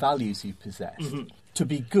and what values you possessed. To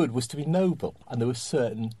be good was to be noble, and there were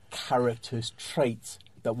certain characters, traits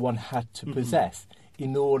that one had to possess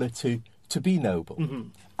in order to be noble.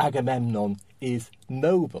 Agamemnon is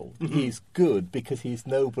noble. He is good because he is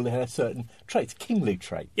noble in a certain trait, kingly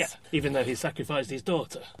traits. Yeah, even though he sacrificed his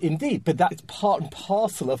daughter. Indeed, but that's part and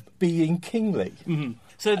parcel of being kingly.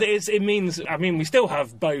 So it means, I mean, we still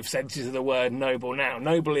have both senses of the word noble now.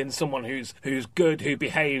 Noble in someone who's good, who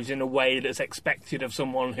behaves in a way that's expected of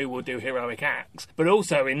someone who will do heroic acts, but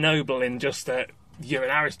also in noble in just that you're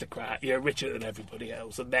an aristocrat, you're richer than everybody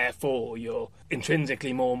else, and therefore you're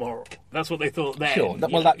intrinsically more moral. That's what they thought then. Sure,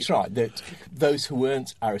 well, that's right. That those who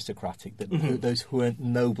weren't aristocratic, those who weren't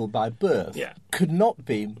noble by birth, could not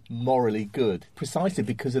be morally good, precisely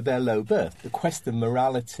because of their low birth. The quest of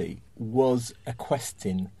morality was a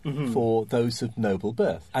question for those of noble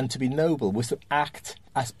birth. And to be noble was to act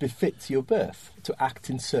as befits your birth, to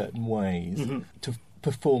act in certain ways, to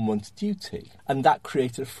perform one's duty, and that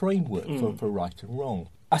created a framework for right and wrong.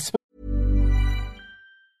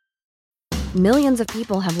 Millions of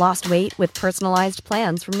people have lost weight with personalized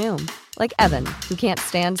plans from Noom, like Evan, who can't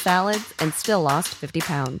stand salads and still lost 50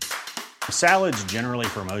 pounds. Salads generally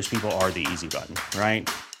for most people are the easy button, right?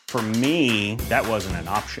 For me, that wasn't an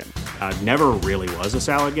option. I never really was a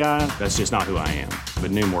salad guy. That's just not who I am. But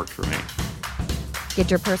Noom worked for me. Get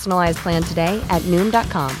your personalized plan today at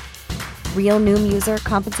Noom.com. Real Noom user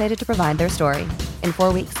compensated to provide their story. In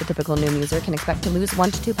 4 weeks, the typical Noom user can expect to lose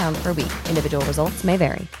 1 to 2 pounds per week. Individual results may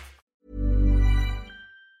vary.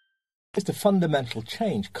 The fundamental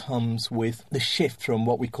change comes with the shift from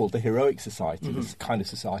what we call the heroic society, this kind of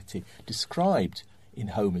society described in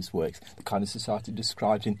Homer's works, the kind of society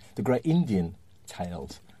described in the great Indian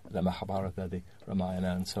tales, the Mahabharata, the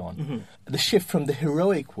Ramayana and so on. The shift from the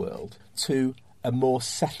heroic world to a more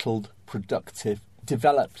settled, productive,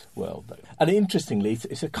 developed world, though. And interestingly,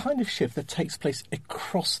 it's a kind of shift that takes place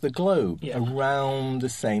across the globe around the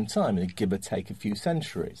same time, give or take a few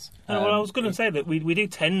centuries. Well, I was going to say that we do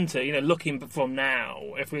tend to, looking from now,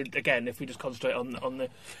 if we just concentrate on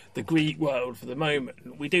the Greek world for the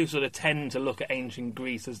moment, we do sort of tend to look at ancient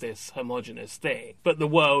Greece as this homogenous thing. But the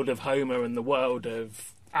world of Homer and the world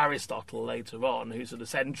of Aristotle later on, who's sort of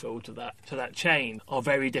central to that chain, are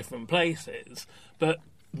very different places. But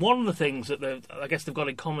one of the things that I guess they've got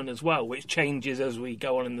in common as well, which changes as we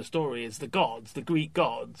go on in the story, is the gods, the Greek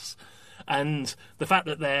gods, and the fact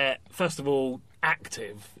that they're, first of all,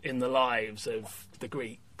 active in the lives of the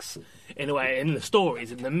Greeks. In a way, in the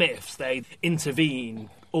stories, in the myths, they intervene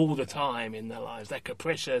all the time in their lives. They're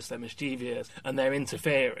capricious, they're mischievous, and they're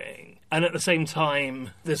interfering. And at the same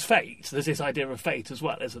time, there's fate. There's this idea of fate as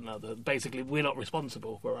well, isn't there? That basically, we're not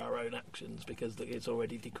responsible for our own actions because it's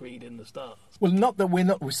already decreed in the stars. Well, not that we're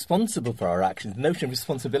not responsible for our actions. The notion of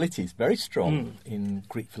responsibility is very strong in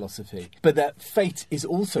Greek philosophy. But that fate is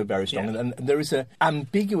also very strong. And there is an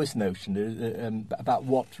ambiguous notion about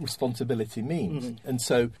what responsibility means. And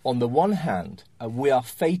so, on the one hand, we are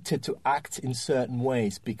fated to act in certain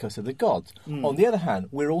ways because of the gods. On the other hand,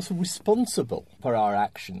 we're also responsible for our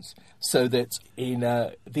actions. So that in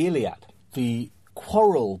the Iliad, the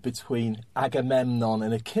quarrel between Agamemnon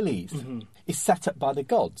and Achilles is set up by the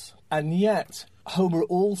gods. And yet, Homer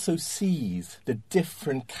also sees the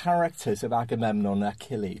different characters of Agamemnon and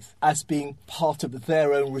Achilles as being part of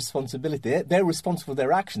their own responsibility. They're responsible for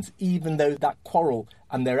their actions, even though that quarrel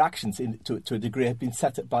and their actions, to a degree, have been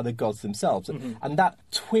set up by the gods themselves. And that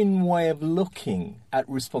twin way of looking at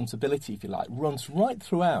responsibility, if you like, runs right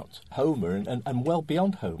throughout Homer and well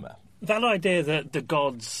beyond Homer. That idea that the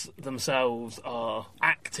gods themselves are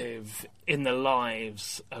active in the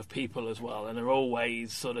lives of people as well, and are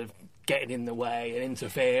always sort of getting in the way and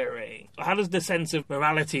interfering. How does the sense of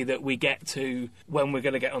morality that we get to when we're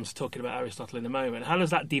going to get on to talking about Aristotle in a moment, how does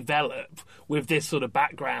that develop with this sort of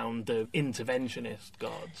background of interventionist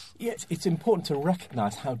gods? Yes, it's important to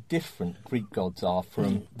recognise how different Greek gods are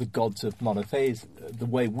from the gods of monotheism, the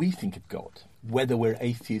way we think of God. Whether we're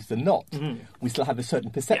atheists or not, we still have a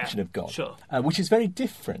certain perception of God, which is very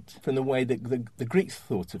different from the way that the Greeks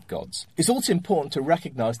thought of gods. It's also important to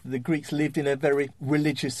recognise that the Greeks lived in a very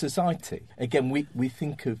religious society. Again, we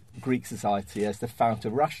think of Greek society as the fount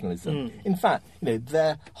of rationalism. In fact,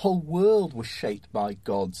 their whole world was shaped by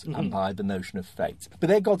gods and by the notion of fate. But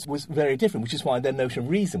their gods was very different, which is why their notion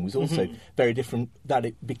of reason was also very different, that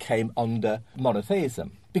it became under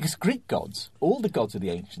monotheism. Because Greek gods, all the gods of the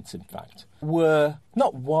ancients, in fact, were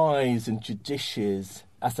not wise and judicious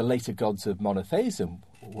as the later gods of monotheism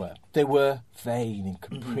were. They were vain and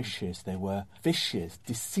capricious. They were vicious,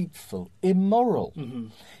 deceitful, immoral.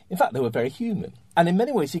 In fact, they were very human. And in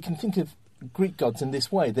many ways, you can think of Greek gods in this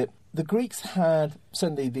way, that the Greeks had,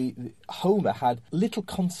 certainly Homer had little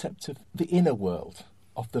concept of the inner world,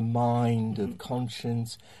 of the mind, of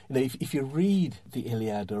conscience. If you read the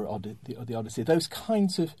Iliad or the Odyssey, those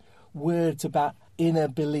kinds of words about inner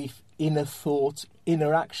belief, inner thought,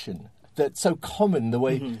 inner action, that's so common the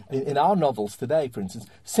way in our novels today, for instance,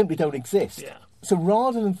 simply don't exist. So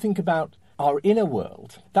rather than think about our inner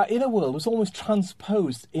world, that inner world was almost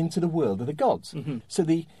transposed into the world of the gods. So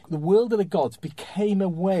the world of the gods became a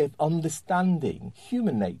way of understanding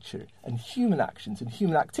human nature and human actions and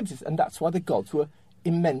human activities, and that's why the gods were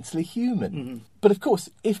immensely human. But of course,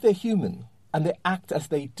 if they're human and they act as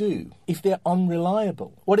they do, if they're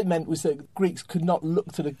unreliable, what it meant was that Greeks could not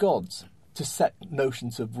look to the gods to set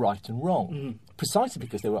notions of right and wrong, precisely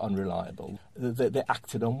because they were unreliable. They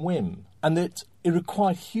acted on whim, and that it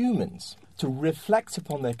required humans to reflect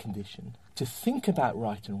upon their condition, to think about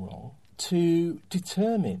right and wrong, to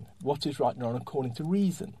determine what is right and wrong according to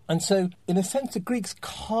reason. And so, in a sense, the Greeks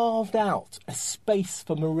carved out a space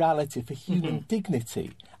for morality, for human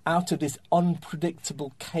dignity, out of this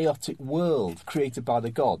unpredictable, chaotic world created by the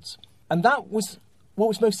gods. And that was what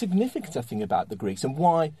was most significant, I think, about the Greeks, and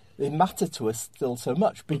why they matter to us still so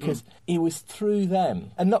much, because it was through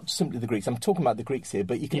them, and not simply the Greeks, I'm talking about the Greeks here,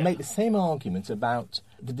 but you can make the same argument about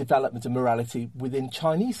the development of morality within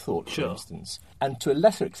Chinese thought, for instance, and to a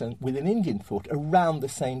lesser extent within Indian thought around the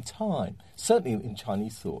same time, certainly in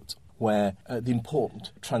Chinese thought, where the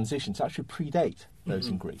important transitions actually predate those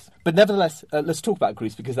in Greece. But nevertheless, let's talk about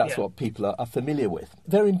Greece, because that's what people are familiar with.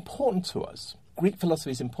 They're important to us. Greek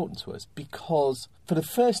philosophy is important to us because, for the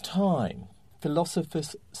first time,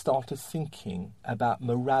 philosophers started thinking about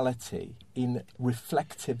morality in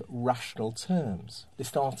reflective, rational terms. They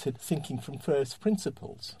started thinking from first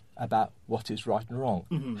principles about what is right and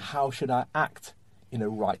wrong. How should I act in a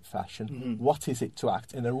right fashion? What is it to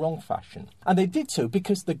act in a wrong fashion? And they did so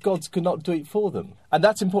because the gods could not do it for them. And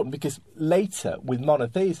that's important because later, with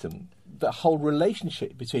monotheism, the whole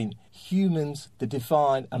relationship between humans, the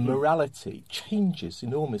divine, and morality changes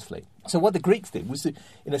enormously. So what the Greeks did was to,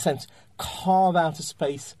 in a sense, carve out a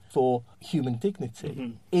space for human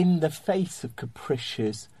dignity in the face of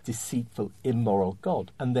capricious, deceitful, immoral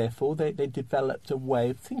God. And therefore they developed a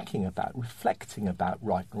way of thinking about, reflecting about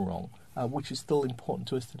right and wrong, which is still important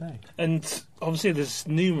to us today. And obviously there's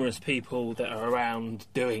numerous people that are around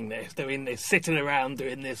doing this, sitting around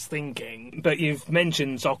doing this thinking. But you've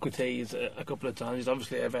mentioned Socrates a couple of times. He's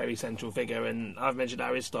obviously a very central figure, and I've mentioned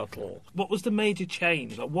Aristotle. What was the major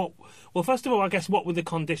change? Well, first of all, I guess, what were the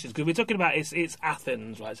conditions? Because we're talking about it's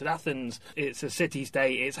Athens, right? So Athens, it's a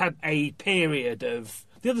city-state. It's had a period of...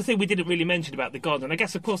 The other thing we didn't really mention about the gods, and I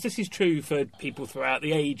guess, of course, this is true for people throughout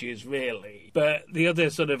the ages, really, but the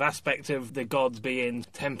other sort of aspect of the gods being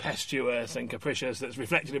tempestuous and capricious that's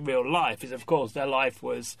reflected in real life is, of course, their life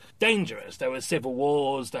was dangerous. There was civil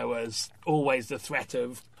wars, there was always the threat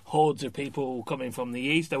of hordes of people coming from the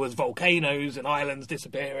east. There was volcanoes and islands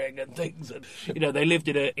disappearing and things. And, they lived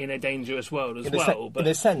in a dangerous world as well. But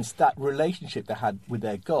in a sense, that relationship they had with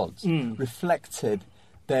their gods reflected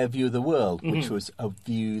their view of the world, which was a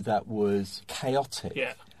view that was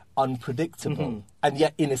chaotic, unpredictable, and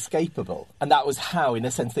yet inescapable. And that was how, in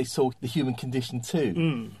a sense, they saw the human condition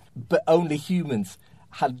too. But only humans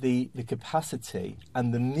had the capacity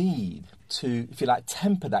and the need to, if you like,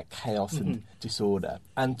 temper that chaos and disorder,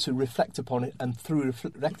 and to reflect upon it, and through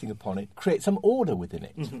reflecting upon it, create some order within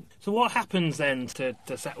it. So what happens then to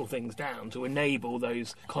settle things down, to enable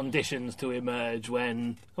those conditions to emerge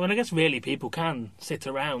when I guess really people can sit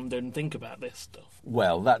around and think about this stuff?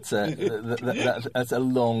 Well, that's a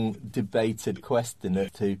long debated question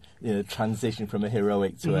to transition from a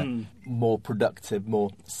heroic to a more productive,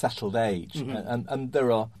 more settled age, and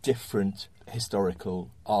there are different historical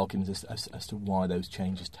arguments as to why those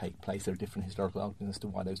changes take place. There are different historical arguments as to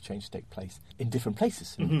why those changes take place in different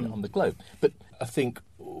places on the globe. But I think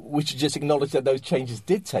we should just acknowledge that those changes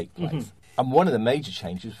did take place. And one of the major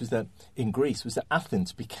changes was that in Greece was that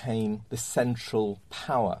Athens became the central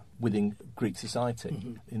power within Greek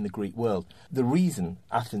society, in the Greek world. The reason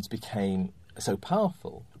Athens became so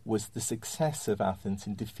powerful was the success of Athens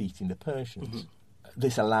in defeating the Persians.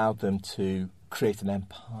 This allowed them to create an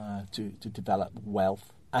empire, to develop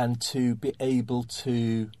wealth, and to be able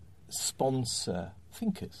to sponsor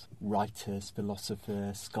thinkers, writers,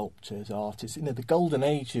 philosophers, sculptors, artists. The golden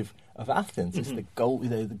age of Athens is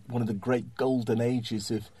one of the great golden ages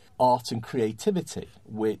of art and creativity,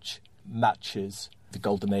 which matches the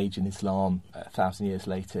golden age in Islam 1,000 years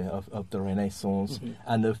later of the Renaissance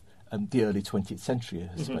and of the early 20th century,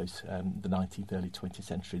 I suppose, the 19th, early 20th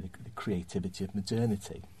century, the creativity of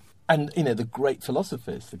modernity. And, the great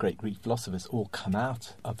philosophers, the great Greek philosophers, all come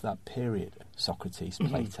out of that period. Socrates,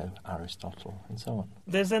 Plato, Aristotle, and so on.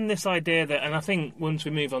 There's then this idea that, and I think once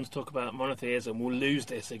we move on to talk about monotheism, we'll lose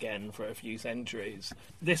this again for a few centuries.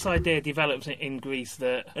 This idea develops in Greece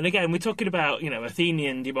that, and again, we're talking about,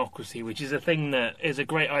 Athenian democracy, which is a thing that is a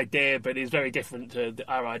great idea, but is very different to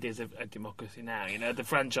our ideas of democracy now. The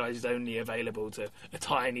franchise is only available to a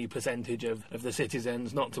tiny percentage of the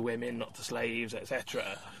citizens, not to women, not to slaves,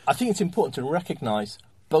 etc. I think it's important to recognise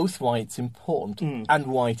both why it's important and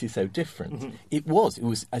why it is so different. It was,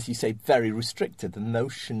 as you say, very restricted. The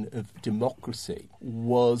notion of democracy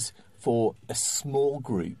was for a small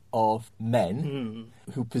group of men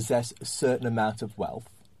who possess a certain amount of wealth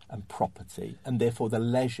and property, and therefore the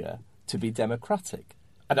leisure to be democratic.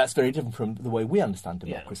 And that's very different from the way we understand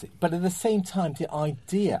democracy. Yeah. But at the same time, the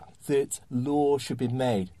idea that law should be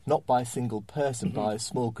made not by a single person, by a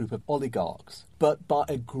small group of oligarchs, but by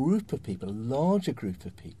a group of people, a larger group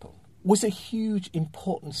of people, was a huge,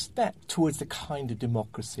 important step towards the kind of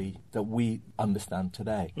democracy that we understand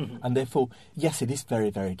today. And therefore, yes, it is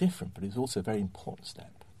very, very different, but it's also a very important step.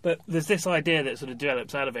 But there's this idea that sort of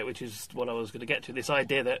develops out of it, which is what I was going to get to, this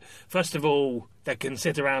idea that, first of all, they can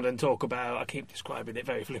sit around and talk about, I keep describing it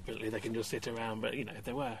very flippantly, they can just sit around, but,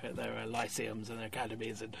 there are lyceums and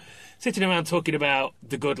academies and sitting around talking about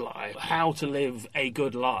the good life, how to live a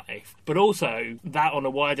good life, but also that on a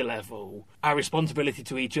wider level, our responsibility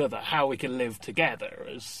to each other, how we can live together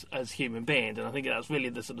as human beings. And I think that's really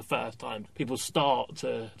the sort of first time people start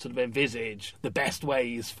to sort of envisage the best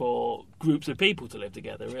ways for groups of people to live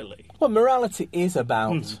together, really. Well, morality is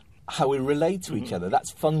about how we relate to each other.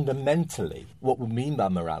 That's fundamentally what we mean by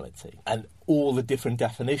morality. And all the different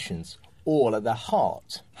definitions, all at their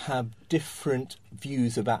heart, have different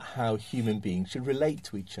views about how human beings should relate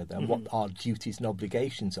to each other, and what our duties and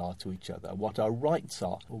obligations are to each other, what our rights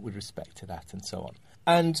are with respect to that, and so on.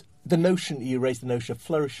 And the notion, you raised the notion of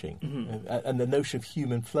flourishing, and the notion of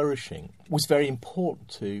human flourishing was very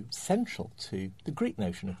important central to the Greek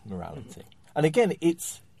notion of morality. And again,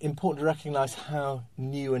 it's important to recognise how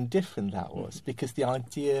new and different that was, because the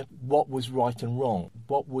idea what was right and wrong,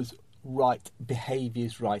 what was right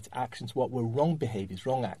behaviours, right actions, what were wrong behaviours,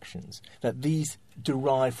 wrong actions, that these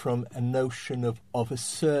derive from a notion of a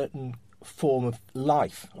certain form of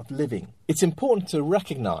life, of living. It's important to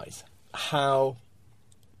recognise how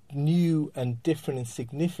new and different and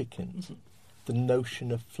significant the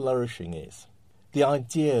notion of flourishing is. The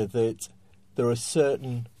idea that there are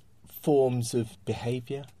certain forms of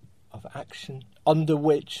behaviour, of action, under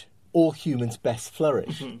which all humans best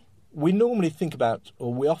flourish. We normally think about,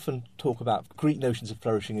 or we often talk about, Greek notions of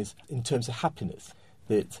flourishing as in terms of happiness,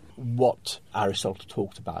 that what Aristotle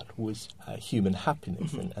talked about was human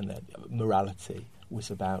happiness, and that morality was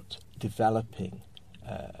about developing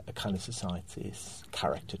a kind of society's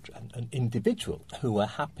character and individual who were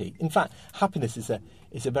happy. In fact, happiness is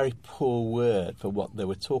a very poor word for what they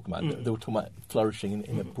were talking about. They were talking about flourishing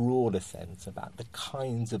in a broader sense, about the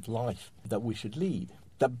kinds of life that we should lead,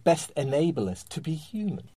 that best enable us to be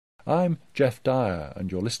human. I'm Jeff Dyer,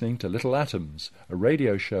 and you're listening to Little Atoms, a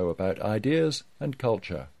radio show about ideas and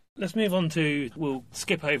culture. Let's move on to, we'll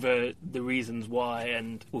skip over the reasons why,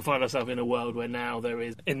 and we'll find ourselves in a world where now there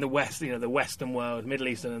is, in the West, the Western world, Middle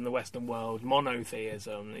Eastern and the Western world,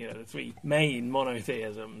 monotheism, the three main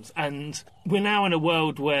monotheisms. And we're now in a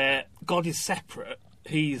world where God is separate.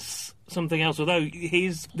 He's something else, although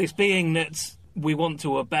he's this being that's we want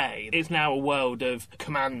to obey. It's now a world of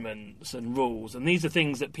commandments and rules, and these are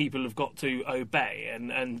things that people have got to obey.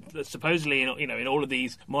 And supposedly, in all of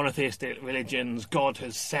these monotheistic religions, God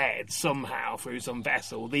has said somehow through some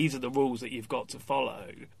vessel, these are the rules that you've got to follow.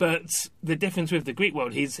 But the difference with the Greek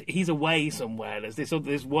world, he's away somewhere. There's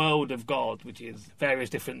this world of God, which is various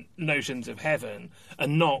different notions of heaven,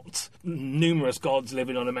 and not numerous gods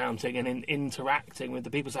living on a mountain and interacting with the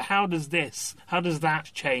people. So how does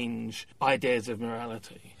that change ideas of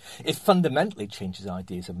morality? It fundamentally changes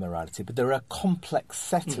ideas of morality, but there are a complex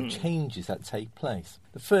set of changes that take place.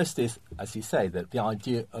 The first is, as you say, that the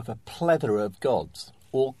idea of a plethora of gods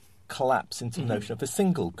all collapse into the notion of a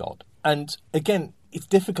single god. And again, it's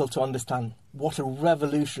difficult to understand what a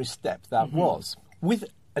revolutionary step that was. With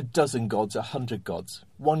a dozen gods, 100 gods,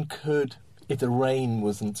 one could, if the rain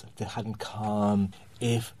hadn't come,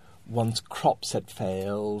 if one's crops had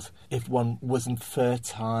failed, if one wasn't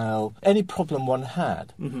fertile, any problem one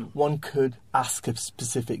had, one could ask a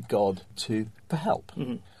specific god for help.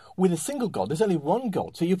 With a single god, there's only one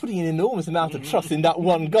god, so you're putting an enormous amount of trust in that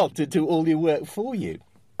one god to do all your work for you.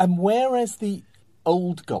 And whereas the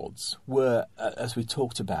old gods were, as we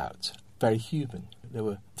talked about, very human, they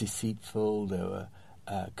were deceitful, they were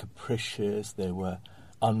capricious, they were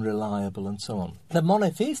unreliable, and so on. The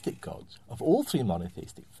monotheistic gods of all three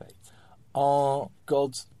monotheistic faiths are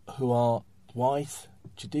gods who are wise,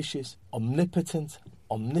 judicious, omnipotent,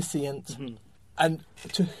 omniscient, and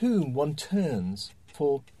to whom one turns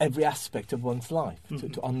for every aspect of one's life,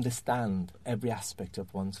 to understand every aspect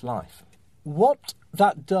of one's life. What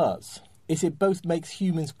that does is it both makes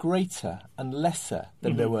humans greater and lesser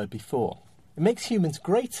than they were before. It makes humans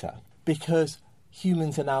greater because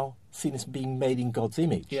humans are now seen as being made in God's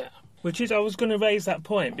image. Yeah. Which is, I was going to raise that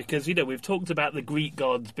point because, we've talked about the Greek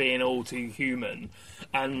gods being all too human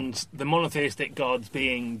and the monotheistic gods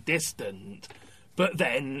being distant, but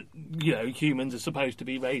then, humans are supposed to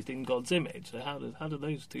be raised in God's image. So how do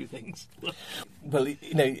those two things... Well,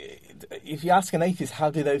 if you ask an atheist, how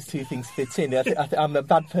do those two things fit in? I think I'm a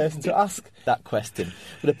bad person to ask that question.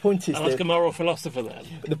 But the point is I'll ask a moral philosopher then.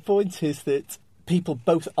 The point is that people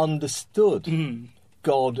both understood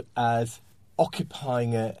God as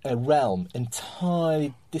occupying a realm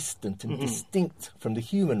entirely distant and distinct from the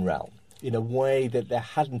human realm in a way that they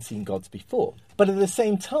hadn't seen gods before. But at the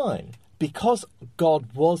same time, because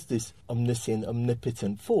God was this omniscient,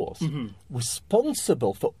 omnipotent force,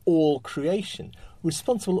 responsible for all creation,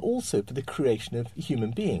 responsible also for the creation of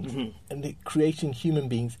human beings, and the creating human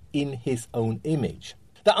beings in his own image.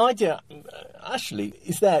 The idea, actually,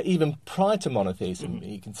 is there even prior to monotheism.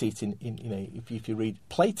 You can see it if you read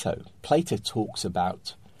Plato. Plato talks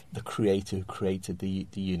about the creator who created the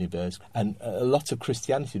universe, and a lot of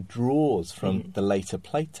Christianity draws from the later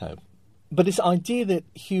Plato. But this idea that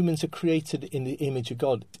humans are created in the image of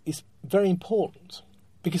God is very important,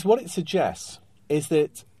 because what it suggests is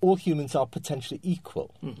that all humans are potentially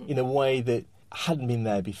equal in a way that hadn't been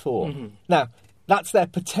there before. Now, that's there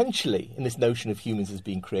potentially in this notion of humans as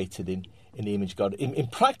being created in the image of God. In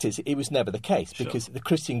practice, it was never the case, because the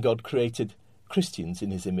Christian God created Christians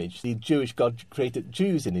in his image. The Jewish God created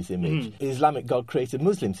Jews in his image. The Islamic God created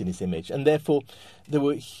Muslims in his image. And therefore, there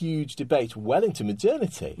were huge debates well into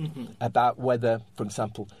modernity about whether, for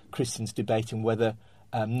example, Christians debating whether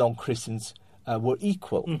non-Christians were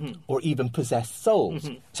equal or even possessed souls.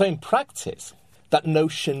 So in practice, that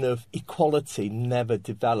notion of equality never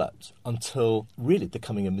developed until really the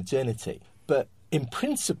coming of modernity. But in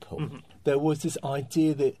principle, there was this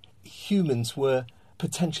idea that humans were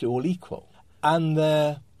potentially all equal, and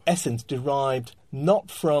their essence derived not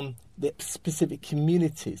from the specific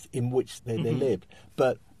communities in which they lived,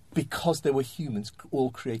 but because they were humans all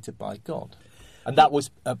created by God. And that was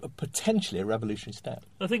potentially a revolutionary step.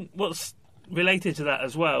 I think what's related to that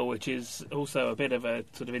as well, which is also a bit of a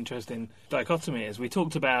sort of interesting dichotomy, is we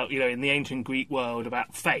talked about, in the ancient Greek world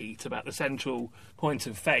about fate, about the central point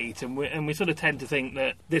of fate, and we sort of tend to think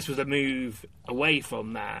that this was a move away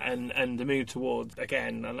from that and a move towards,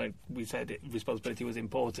 again, I know we said responsibility was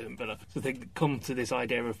important, but I think come to this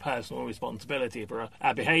idea of personal responsibility for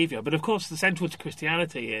our behaviour. But of course, the central to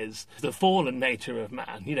Christianity is the fallen nature of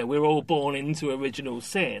man. We're all born into original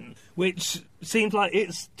sin, which seems like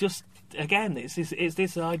it's just, again, it's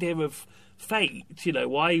this idea of fate.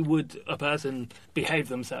 Why would a person behave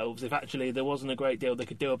themselves if actually there wasn't a great deal they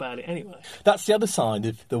could do about it anyway? That's the other side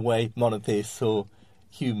of the way monotheists saw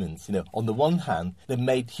humans. On the one hand, they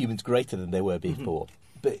made humans greater than they were before.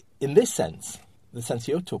 But in this sense, the sense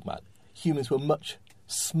you're talking about, humans were much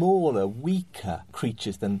smaller, weaker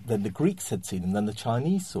creatures than the Greeks had seen them, than the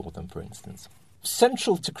Chinese saw them, for instance.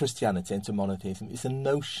 Central to Christianity and to monotheism is the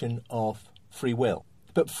notion of free will.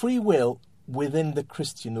 But free will within the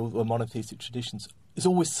Christian or monotheistic traditions is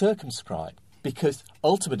always circumscribed, because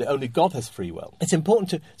ultimately only God has free will. It's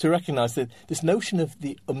important to recognise that this notion of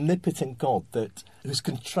the omnipotent God who's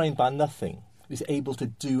constrained by nothing, who's able to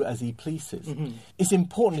do as he pleases, is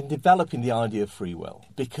important in developing the idea of free will,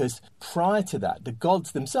 because prior to that, the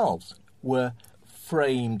gods themselves were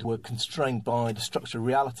constrained by the structure of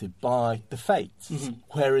reality, by the fates,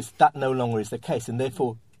 whereas that no longer is the case, and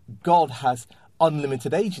therefore God has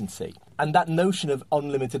unlimited agency. And that notion of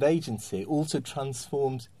unlimited agency also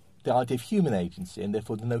transforms the idea of human agency, and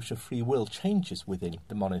therefore the notion of free will changes within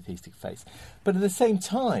the monotheistic faith. But at the same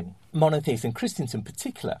time, monotheists and Christians in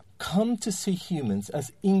particular come to see humans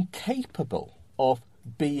as incapable of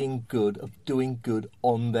being good, of doing good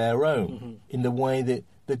on their own, in the way that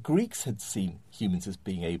the Greeks had seen humans as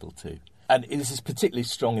being able to. And this is particularly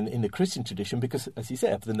strong in the Christian tradition because, as you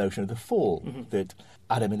say, of the notion of the fall, that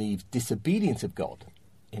Adam and Eve's disobedience of God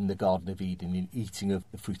in the Garden of Eden, in eating of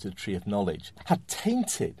the fruit of the tree of knowledge, had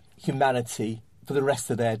tainted humanity for the rest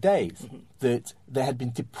of their days, that they had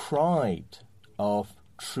been deprived of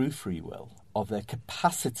true free will, of their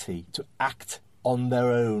capacity to act on their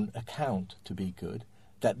own account to be good,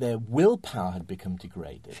 that their willpower had become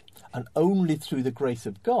degraded, and only through the grace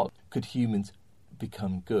of God could humans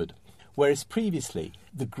become good. Whereas previously,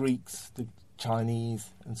 the Greeks, the Chinese,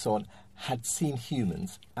 and so on, had seen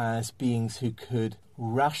humans as beings who could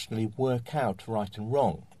rationally work out right and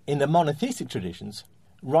wrong. In the monotheistic traditions,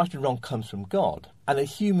 right and wrong comes from God, and that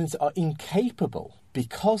humans are incapable,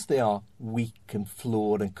 because they are weak and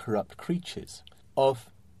flawed and corrupt creatures, of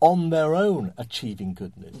on their own achieving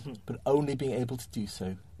goodness, but only being able to do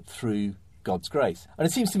so through God's grace. And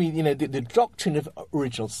it seems to me, the doctrine of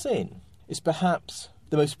original sin is perhaps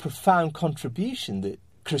the most profound contribution that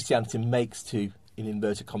Christianity makes to, in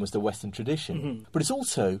inverted commas, the Western tradition. But it's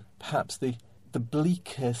also perhaps the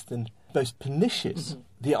bleakest and most pernicious,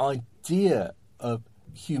 the idea of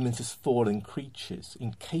humans as fallen creatures,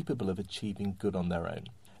 incapable of achieving good on their own.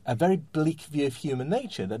 A very bleak view of human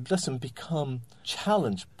nature that doesn't become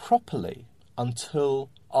challenged properly until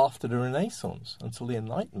after the Renaissance, until the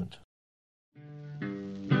Enlightenment.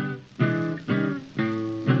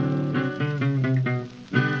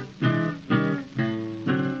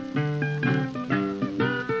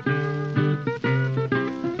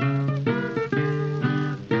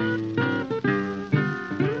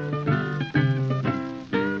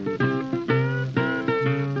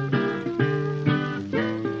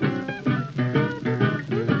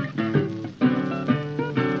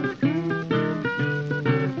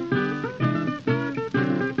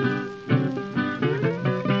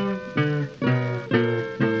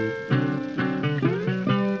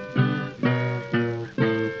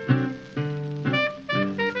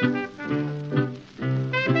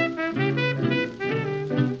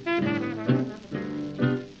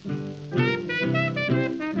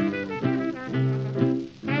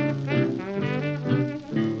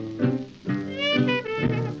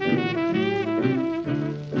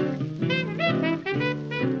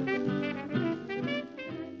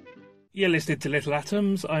 You're listening to Little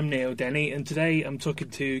Atoms. I'm Neil Denny, and today I'm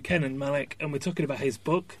talking to Kenan Malik, and we're talking about his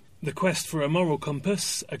book, The Quest for a Moral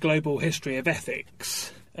Compass, A Global History of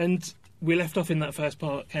Ethics. And We left off in that first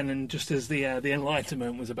part, Ken, and just as the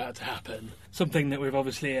Enlightenment was about to happen, something that we've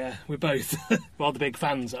obviously we're both rather big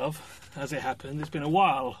fans of, as it happened. It's been a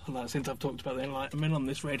while since I've talked about the Enlightenment on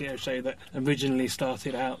this radio show that originally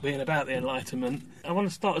started out being about the Enlightenment. I want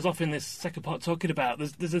to start us off in this second part talking about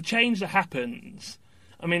there's a change that happens.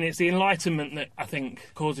 I mean, it's the Enlightenment that I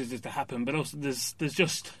think causes this to happen, but also there's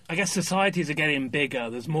just, I guess societies are getting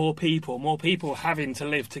bigger, there's more people having to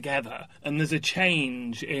live together, and there's a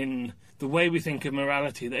change in the way we think of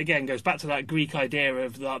morality that, again, goes back to that Greek idea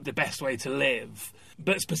of the best way to live.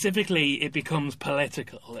 But specifically, it becomes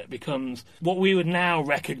political. It becomes what we would now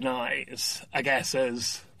recognise, I guess,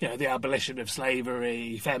 as, you know, the abolition of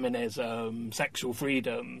slavery, feminism, sexual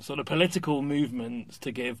freedom, sort of political movements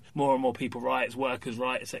to give more and more people rights, workers'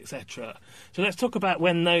 rights, etc. So let's talk about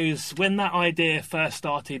when that idea first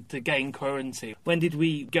started to gain currency. When did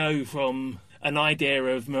we go from an idea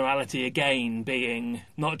of morality again being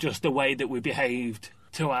not just the way that we behaved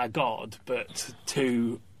to our God, but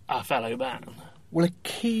to our fellow man? Well, a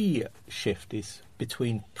key shift is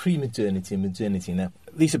between pre-modernity and modernity. Now,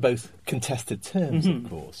 these are both contested terms, of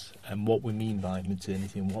course, and what we mean by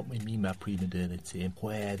modernity and what we mean by pre-modernity and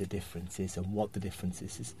where the difference is and what the difference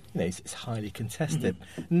is it's highly contested.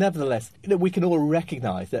 Nevertheless, we can all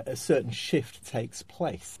recognise that a certain shift takes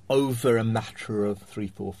place over a matter of 3,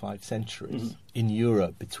 4, 5 centuries in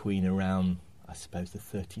Europe between around, I suppose, the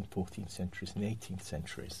 13th, 14th centuries and the 18th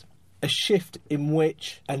centuries. A shift in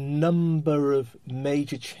which a number of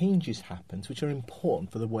major changes happens, which are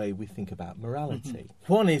important for the way we think about morality.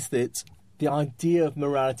 One is that the idea of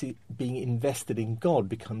morality being invested in God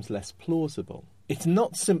becomes less plausible. It's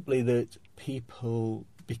not simply that people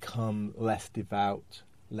become less devout,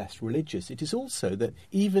 less religious. It is also that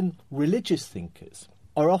even religious thinkers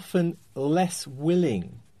are often less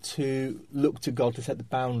willing to look to God to set the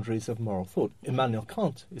boundaries of moral thought. Immanuel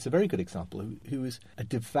Kant is a very good example, who was a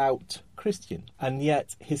devout Christian, and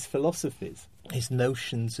yet his philosophies, his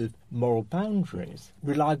notions of moral boundaries,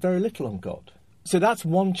 relied very little on God. So that's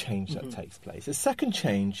one change that takes place. A second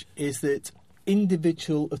change is that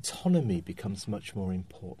individual autonomy becomes much more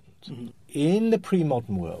important. In the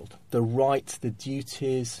pre-modern world, the rights, the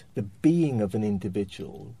duties, the being of an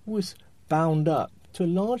individual was bound up to a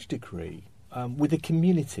large degree with a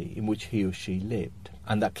community in which he or she lived,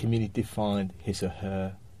 and that community defined his or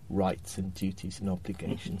her rights and duties and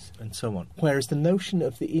obligations and so on. Whereas the notion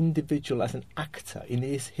of the individual as an actor in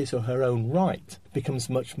his or her own right becomes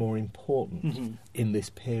much more important in this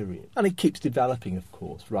period. And it keeps developing, of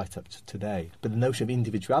course, right up to today. But the notion of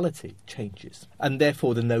individuality changes, and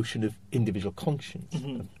therefore the notion of individual conscience,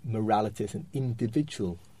 of morality as an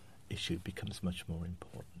individual issue, becomes much more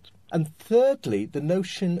important. And thirdly, the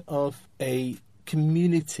notion of a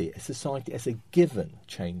community, a society as a given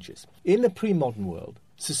changes. In the pre-modern world,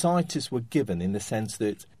 societies were given in the sense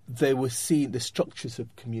that they were seen, the structures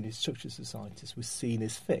of community, structures of societies were seen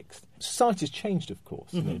as fixed. Societies changed, of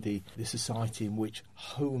course. The society in which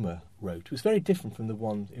Homer wrote was very different from the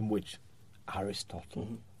one in which Aristotle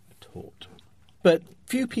taught. But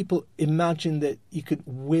few people imagined that you could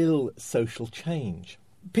will social change.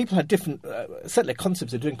 People had different, certainly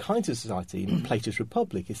concepts of different kinds of society. In Plato's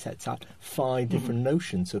Republic, he sets out 5 different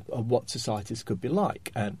notions of what societies could be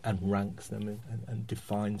like and ranks them and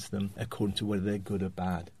defines them according to whether they're good or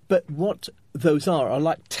bad. But what those are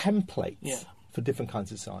like templates for different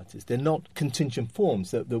kinds of societies. They're not contingent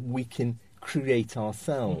forms that we can create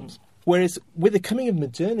ourselves. Whereas with the coming of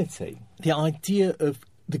modernity, the idea of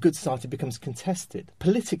the good society becomes contested,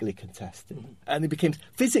 politically contested, and it becomes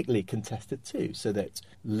physically contested too, so that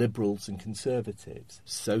liberals and conservatives,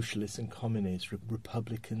 socialists and communists,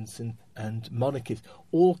 republicans and monarchists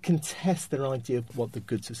all contest their idea of what the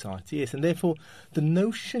good society is. And therefore, the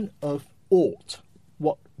notion of ought,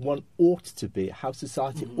 what one ought to be, how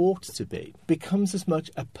society ought to be, becomes as much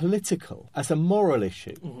a political as a moral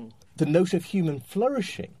issue. The notion of human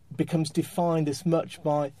flourishing becomes defined as much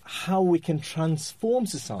by how we can transform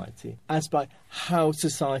society as by how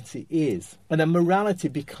society is. And then morality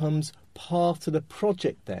becomes part of the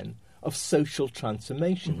project then of social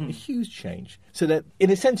transformation, a huge change. So that, in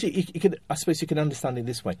a sense, I suppose you can understand it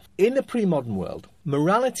this way. In the pre-modern world,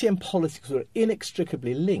 morality and politics were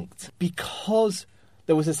inextricably linked because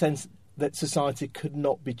there was a sense that society could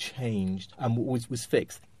not be changed and was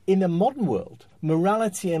fixed. In the modern world,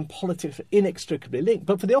 morality and politics are inextricably linked,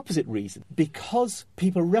 but for the opposite reason, because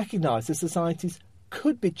people recognise that societies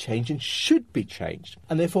could be changed and should be changed,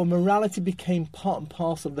 and therefore morality became part and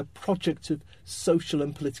parcel of the project of social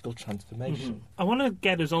and political transformation. I want to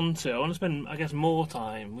get us onto, I want to spend, I guess, more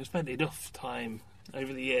time, we've spent enough time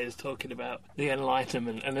over the years talking about the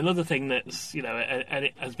Enlightenment, and another thing that's, and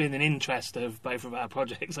it has been an interest of both of our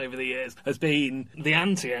projects over the years, has been the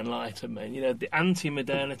anti-Enlightenment, the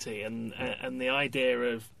anti-modernity, and the idea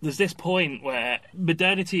of there's this point where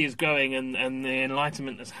modernity is growing and the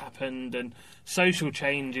Enlightenment has happened and social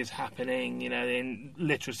change is happening, in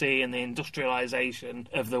literacy and the industrialisation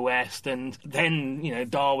of the West, and then,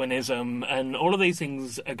 Darwinism, and all of these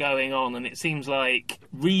things are going on, and it seems like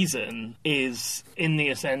reason is in the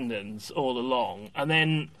ascendance all along. And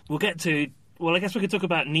then we'll get to... Well, I guess we could talk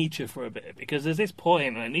about Nietzsche for a bit, because there's this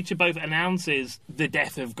point where Nietzsche both announces the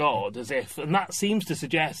death of God, and that seems to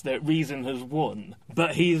suggest that reason has won,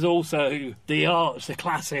 but he's also the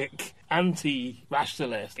classic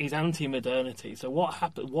anti-rationalist. He's anti-modernity. So what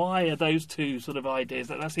happened? Why are those two sort of ideas?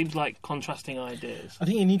 That seems like contrasting ideas. I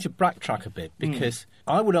think you need to backtrack a bit, because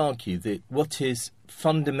I would argue that what is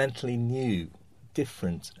fundamentally new,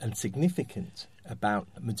 different and significant about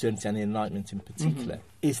modernity and the Enlightenment in particular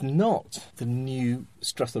is not the new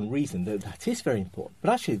stress on reason, though that is very important,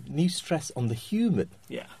 but actually new stress on the human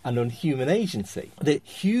and on human agency. That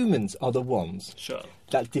humans are the ones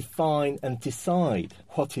that define and decide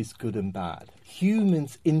what is good and bad.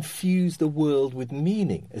 Humans infuse the world with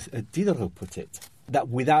meaning, as Diderot put it, that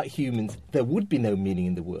without humans there would be no meaning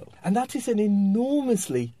in the world. And that is an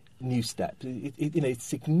enormously new step. It's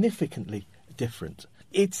significantly different.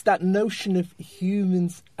 It's that notion of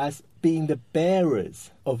humans as being the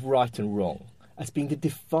bearers of right and wrong, as being the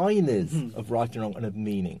definers of right and wrong and of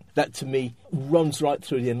meaning, that to me runs right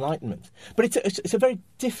through the Enlightenment. But it's a very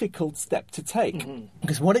difficult step to take,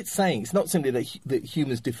 because what it's saying, it's not simply that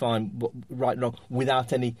humans define what right and wrong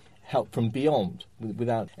without any help from beyond,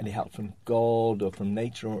 without any help from God or from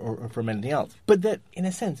nature or from anything else, but that, in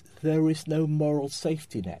a sense, there is no moral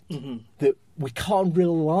safety net, that we can't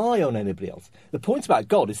rely on anybody else. The point about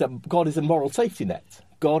God is that God is a moral safety net.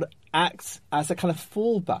 God acts as a kind of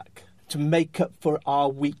fallback to make up for our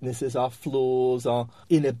weaknesses, our flaws, our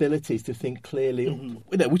inabilities to think clearly,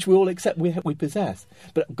 which we all accept we possess.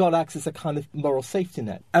 But God acts as a kind of moral safety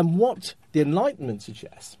net. And what the Enlightenment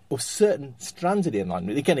suggests, or certain strands of the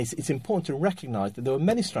Enlightenment, again, it's important to recognise that there were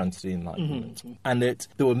many strands to the Enlightenment, and that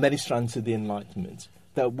there were many strands of the Enlightenment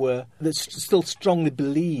that still strongly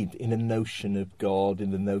believed in a notion of God,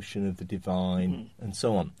 in the notion of the divine, and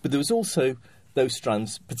so on. But there was also those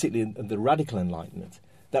strands, particularly in the radical Enlightenment,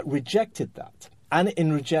 that rejected that. And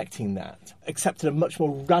in rejecting that, accepted a much more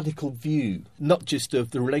radical view, not just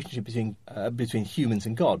of the relationship between humans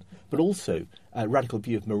and God, but also a radical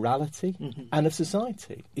view of morality and of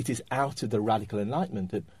society. It is out of the radical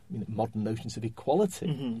Enlightenment that modern notions of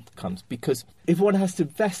equality comes. Because if one has to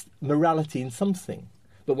vest morality in something,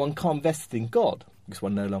 but one can't vest it in God, because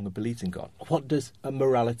one no longer believes in God, what does a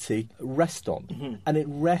morality rest on? And it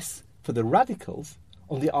rests, for the radicals,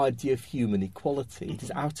 on the idea of human equality. It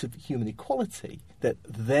is out of human equality that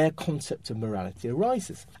their concept of morality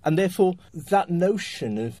arises. And therefore, that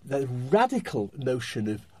radical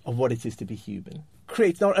notion of what it is to be human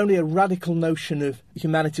creates not only a radical notion of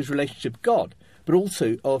humanity's relationship with God, but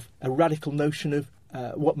also of a radical notion of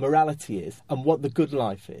what morality is and what the good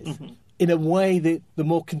life is, in a way that the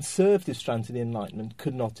more conservative strands of the Enlightenment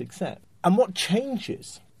could not accept. And what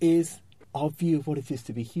changes is our view of what it is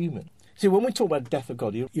to be human. So when we talk about the death of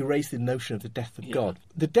God, you raise the notion of the death of God.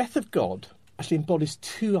 The death of God actually embodies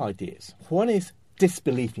two ideas. One is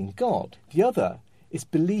disbelief in God. The other is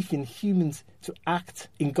belief in humans to act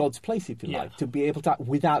in God's place, if you like, to be able to act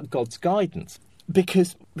without God's guidance.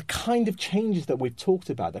 Because the kind of changes that we've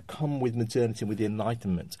talked about that come with modernity and with the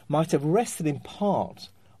Enlightenment might have rested in part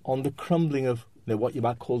on the crumbling of what you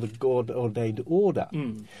might call the God-ordained order.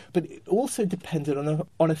 But it also depended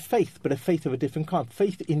on a faith, but a faith of a different kind,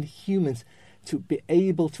 faith in humans to be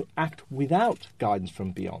able to act without guidance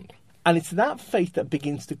from beyond. And it's that faith that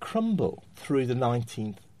begins to crumble through the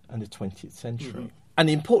 19th and the 20th century. And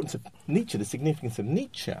the importance of Nietzsche, the significance of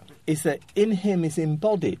Nietzsche, is that in him is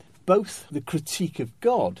embodied both the critique of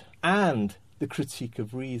God and the critique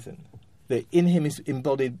of reason. That in him is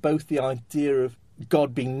embodied both the idea of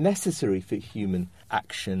God being necessary for human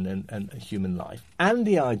action and human life, and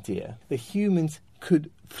the idea that humans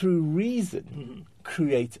could, through reason,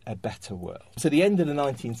 create a better world. So at the end of the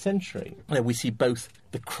 19th century, we see both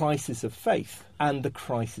the crisis of faith and the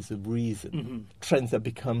crisis of reason, trends that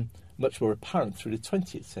become much more apparent through the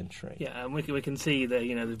 20th century. Yeah, and we can see the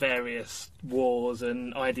the various wars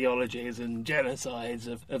and ideologies and genocides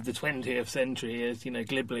of the 20th century as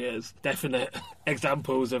glibly as definite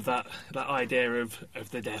examples of that idea of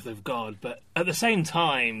the death of God. But at the same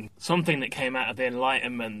time, something that came out of the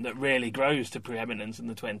Enlightenment that really grows to preeminence in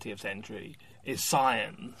the 20th century is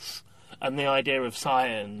science. and the idea of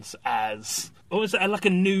science as almost like a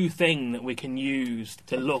new thing that we can use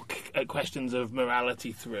to look at questions of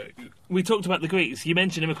morality through. We talked about the Greeks. You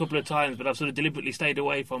mentioned him a couple of times, but I've sort of deliberately stayed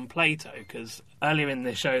away from Plato because earlier in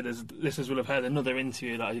this show, listeners will have heard another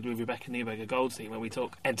interview that I did with Rebecca Neuberger-Goldstein where we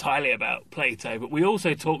talk entirely about Plato. But we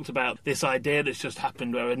also talked about this idea that's just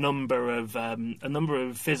happened where a number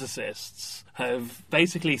of physicists have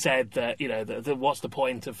basically said that, you know, that what's the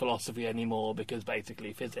point of philosophy anymore, because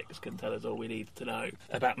basically physics can tell us all we need to know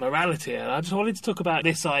about morality. And I just wanted to talk about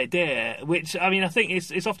this idea, which, I mean, I think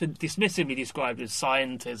it's often dismissively described as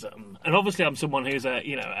scientism. And obviously I'm someone who's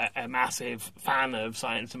a massive fan of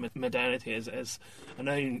science and modernity, as I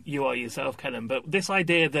know you are yourself, Kenan. But this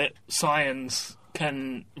idea that science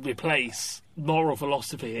can replace moral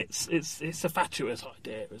philosophy, it's a fatuous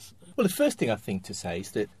idea, isn't it? Well, the first thing I think to say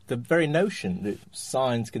is that the very notion that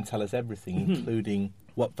science can tell us everything, including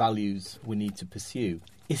what values we need to pursue,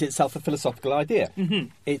 is itself a philosophical idea.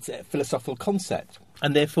 It's a philosophical concept.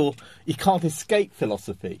 And therefore, you can't escape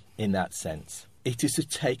philosophy in that sense. It is to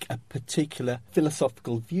take a particular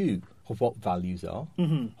philosophical view of what values are,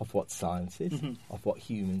 of what science is, of what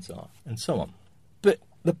humans are, and so on. But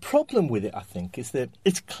the problem with it, I think, is that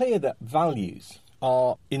it's clear that values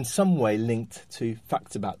are in some way linked to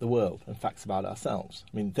facts about the world and facts about ourselves.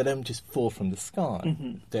 I mean, they don't just fall from the sky.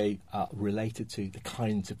 They are related to the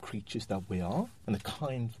kinds of creatures that we are and the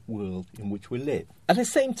kind of world in which we live. At the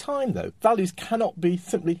same time, though, values cannot be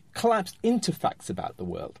simply collapsed into facts about the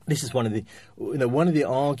world. This is one of the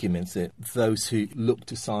arguments that those who look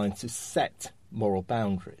to science to set moral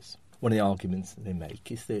boundaries. One of the arguments they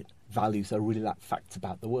make is that values are really like facts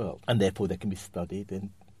about the world, and therefore they can be studied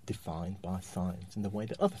and defined by science in the way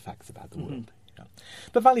that other facts about the world. Yeah.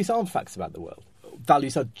 But values aren't facts about the world.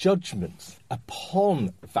 Values are judgments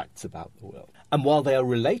upon facts about the world. And while they are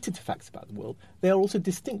related to facts about the world, they are also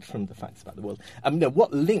distinct from the facts about the world. And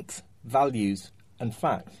what links values and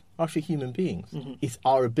facts are actually human beings. It's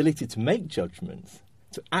our ability to make judgments,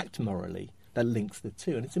 to act morally, that links the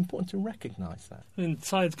two, and it's important to recognise that. I mean,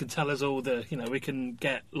 science can tell us all we can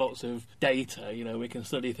get lots of data, we can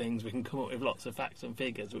study things, we can come up with lots of facts and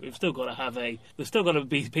figures, but we've still got to there's still got to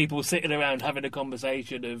be people sitting around having a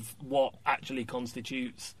conversation of what actually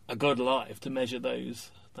constitutes a good life to measure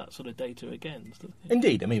that sort of data against.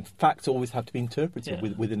 Indeed. I mean, facts always have to be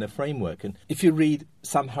interpreted within a framework. And if you read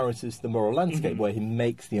Sam Harris's The Moral Landscape, where he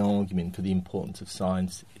makes the argument for the importance of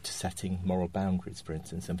science to setting moral boundaries, for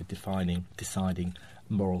instance, and for deciding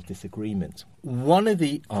moral disagreements, one of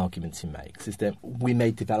the arguments he makes is that we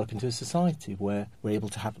may develop into a society where we're able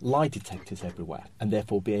to have lie detectors everywhere and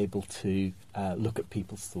therefore be able to look at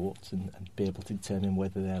people's thoughts and be able to determine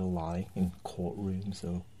whether they're lying in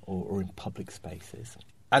courtrooms or in public spaces.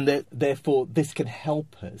 And therefore, this can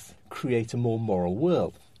help us create a more moral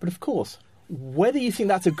world. But of course, whether you think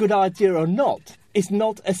that's a good idea or not is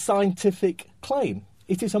not a scientific claim.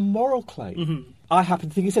 It is a moral claim. I happen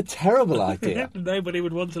to think it's a terrible idea. Nobody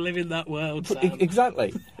would want to live in that world, Sam.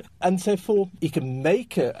 Exactly. And therefore, you can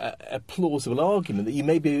make a plausible argument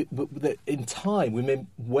that in time we may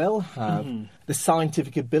well have the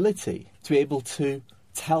scientific ability to be able to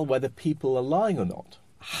tell whether people are lying or not.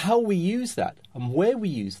 How we use that and where we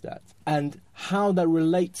use that and how that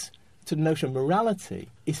relates to the notion of morality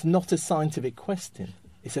is not a scientific question.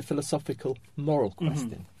 It's a philosophical, moral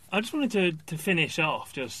question. I just wanted to finish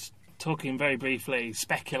off just talking very briefly,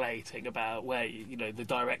 speculating about where, the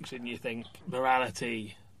direction you think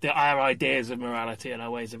morality, our ideas of morality and our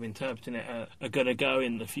ways of interpreting it are going to go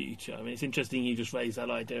in the future. I mean, it's interesting you just raised that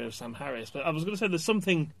idea of Sam Harris, but I was going to say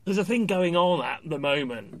there's a thing going on at the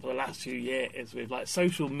moment for the last few years with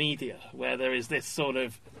social media, where there is this sort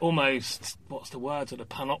of almost, what's the word, sort of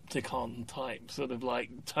panopticon type, sort of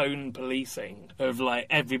tone policing of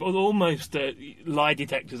almost lie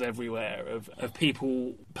detectors everywhere of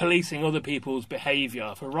people policing other people's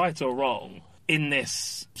behaviour for right or wrong in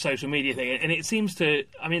this social media thing. And it seems to,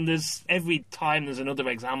 every time there's another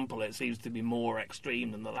example, it seems to be more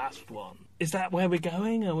extreme than the last one. Is that where we're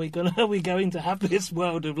going? Are we going to have this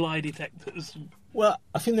world of lie detectors? Well,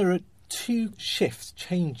 I think there are two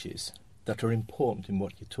changes that are important in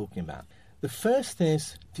what you're talking about. The first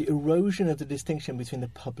is the erosion of the distinction between the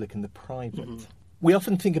public and the private. We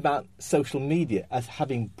often think about social media as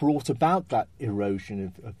having brought about that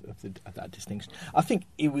erosion of that distinction. I think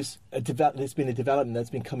there's been a development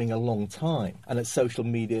that's been coming a long time, and that social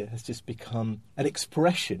media has just become an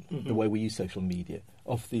expression, the way we use social media,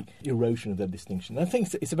 of the erosion of that distinction. And I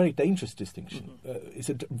think it's a very dangerous distinction.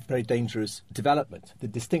 It's a very dangerous development. The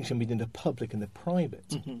distinction between the public and the private,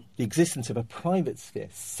 the existence of a private sphere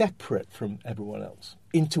separate from everyone else,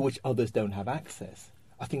 into which others don't have access.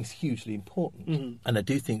 I think is hugely important. And I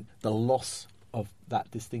do think the loss of that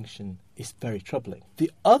distinction is very troubling. The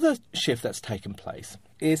other shift that's taken place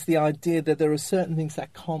is the idea that there are certain things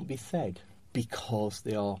that can't be said because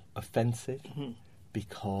they are offensive,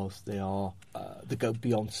 because they go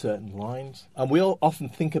beyond certain lines. And we all often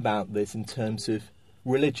think about this in terms of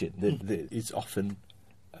religion. It's often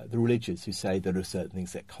the religious who say there are certain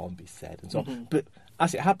things that can't be said and so on. But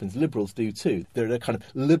as it happens, liberals do too. There are a kind of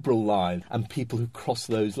liberal line, and people who cross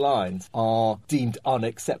those lines are deemed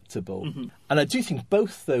unacceptable. And I do think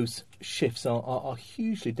both those shifts are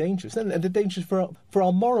hugely dangerous. And they're dangerous for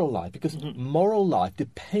our moral life, because moral life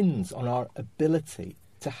depends on our ability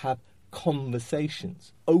to have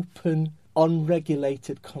conversations, open,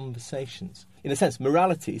 unregulated conversations. In a sense,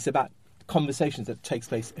 morality is about conversations that takes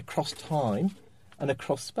place across time and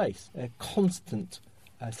across space, a constant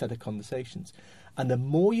set of conversations. And the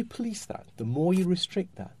more you police that, the more you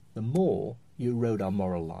restrict that, the more you erode our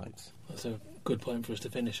moral lives. That's a good point for us to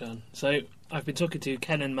finish on. So I've been talking to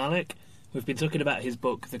Kenan Malik. We've been talking about his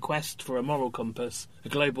book, The Quest for a Moral Compass, A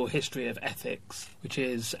Global History of Ethics, which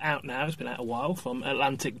is out now. It's been out a while, from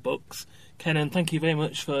Atlantic Books. Kenan, thank you very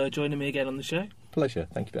much for joining me again on the show. Pleasure.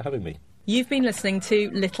 Thank you for having me. You've been listening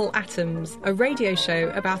to Little Atoms, a radio show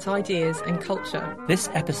about ideas and culture. This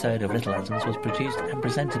episode of Little Atoms was produced and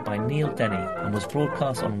presented by Neil Denny and was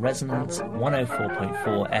broadcast on Resonance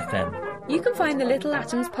 104.4 FM. You can find the Little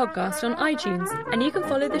Atoms podcast on iTunes, and you can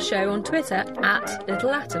follow the show on Twitter at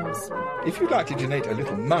Little Atoms. If you'd like to donate a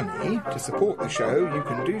little money to support the show, you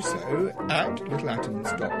can do so at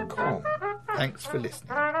littleatoms.com. Thanks for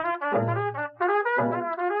listening.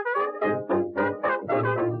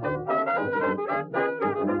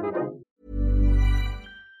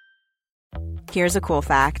 Here's a cool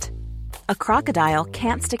fact. A crocodile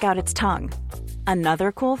can't stick out its tongue.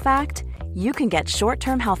 Another cool fact, you can get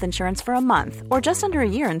short-term health insurance for a month or just under a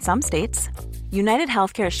year in some states. United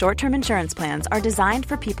Healthcare short-term insurance plans are designed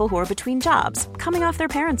for people who are between jobs, coming off their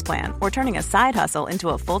parents' plan, or turning a side hustle into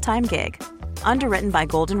a full-time gig. Underwritten by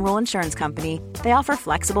Golden Rule Insurance Company, they offer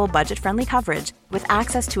flexible, budget-friendly coverage with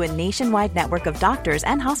access to a nationwide network of doctors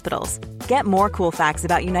and hospitals. Get more cool facts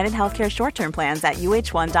about United Healthcare short-term plans at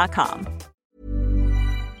uh1.com.